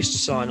 He used to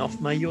sign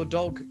off. May your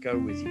dog go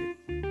with you.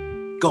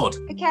 God.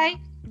 Okay.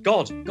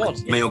 God.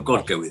 May your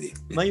God go with you.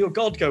 May your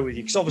God go with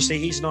you, because obviously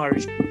he's an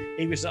Irish. I think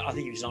he was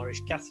an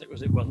Irish Catholic.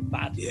 Was it? Well,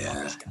 bad.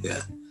 Yeah.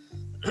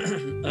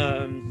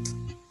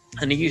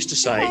 And he used to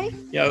say,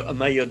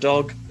 may your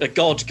God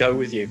go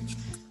with you.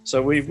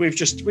 So we've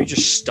just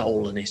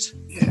stolen it.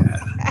 Yeah.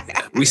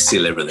 We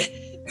steal everything.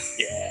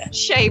 Yeah.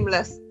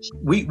 Shameless.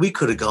 We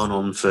could have gone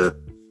on for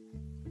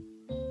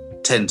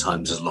 10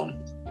 times as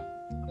long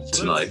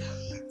tonight.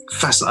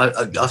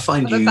 Fascinating. I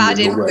find What you a bad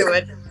your work-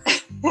 influence.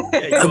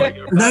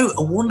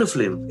 a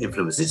wonderful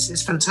influence.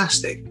 It's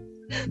fantastic.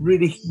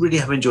 Really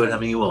have enjoyed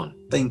having you on.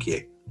 Thank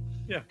you.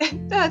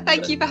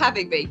 Thank you for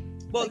having me.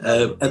 Well,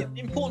 the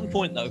important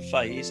point though,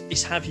 Faye,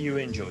 is have you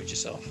enjoyed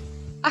yourself?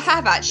 I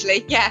have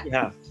actually, yeah. You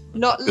have.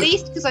 Not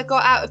least because I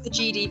got out of the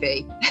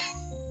GDV.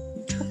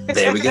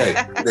 There we go.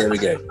 There we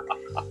go.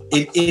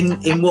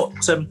 In what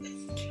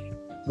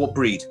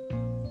breed?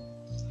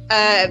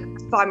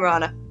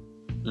 Weimaraner.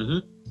 Mm-hmm.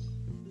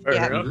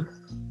 Fair enough.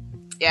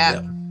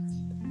 Yeah.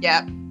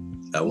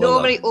 Oh, well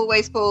Normally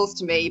always falls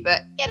to me,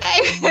 but you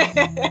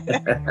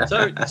know.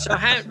 So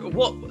how?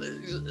 What?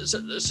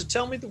 So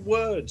tell me the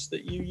words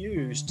that you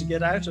use to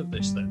get out of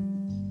this then.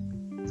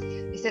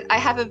 He said, I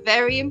have a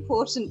very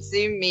important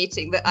Zoom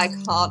meeting that I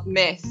can't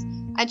miss.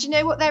 And do you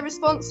know what their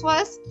response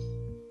was?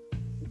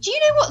 Do you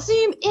know what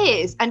Zoom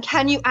is and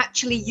can you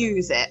actually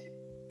use it?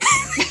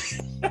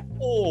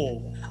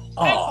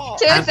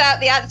 Turns out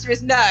the answer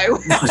is no. I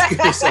was going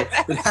to say,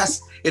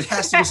 it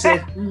has to be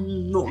said,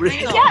 not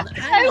really.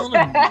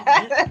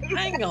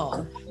 Hang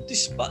on.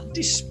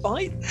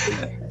 Despite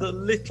the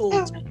little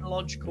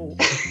technological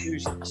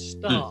issues at the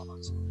start,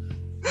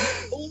 you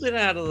pulled it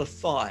out of the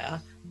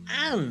fire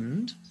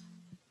and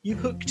you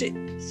hooked it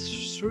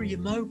through your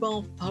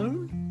mobile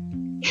phone?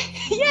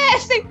 Yeah,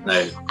 so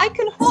No. I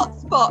can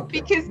hotspot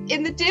because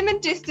in the dim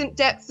and distant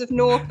depths of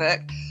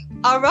Norfolk,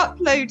 our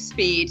upload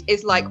speed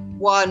is like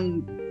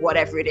 1,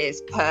 whatever it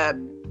is, per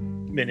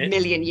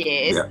million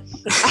years. Yeah.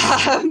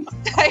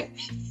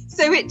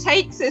 So it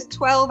takes us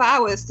 12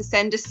 hours to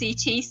send a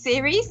CT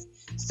series.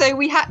 So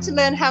we had to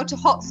learn how to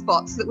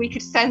hotspot so that we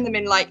could send them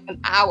in like an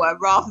hour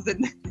rather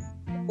than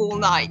all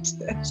night.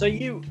 So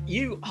you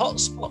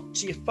hotspot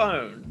to your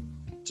phone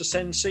to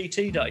send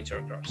CT data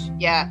across?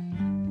 Yeah.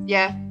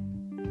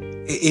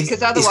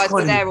 Because otherwise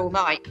we're there all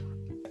night.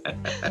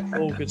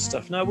 All good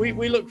stuff. No,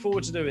 we look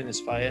forward to doing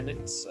this, Faye, and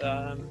it's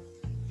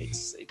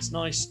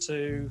nice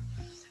to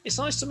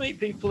meet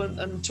people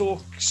and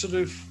talk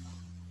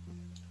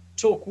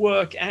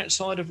work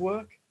outside of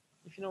work,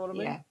 if you know what I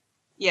mean.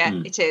 Yeah,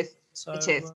 it is. So, it is.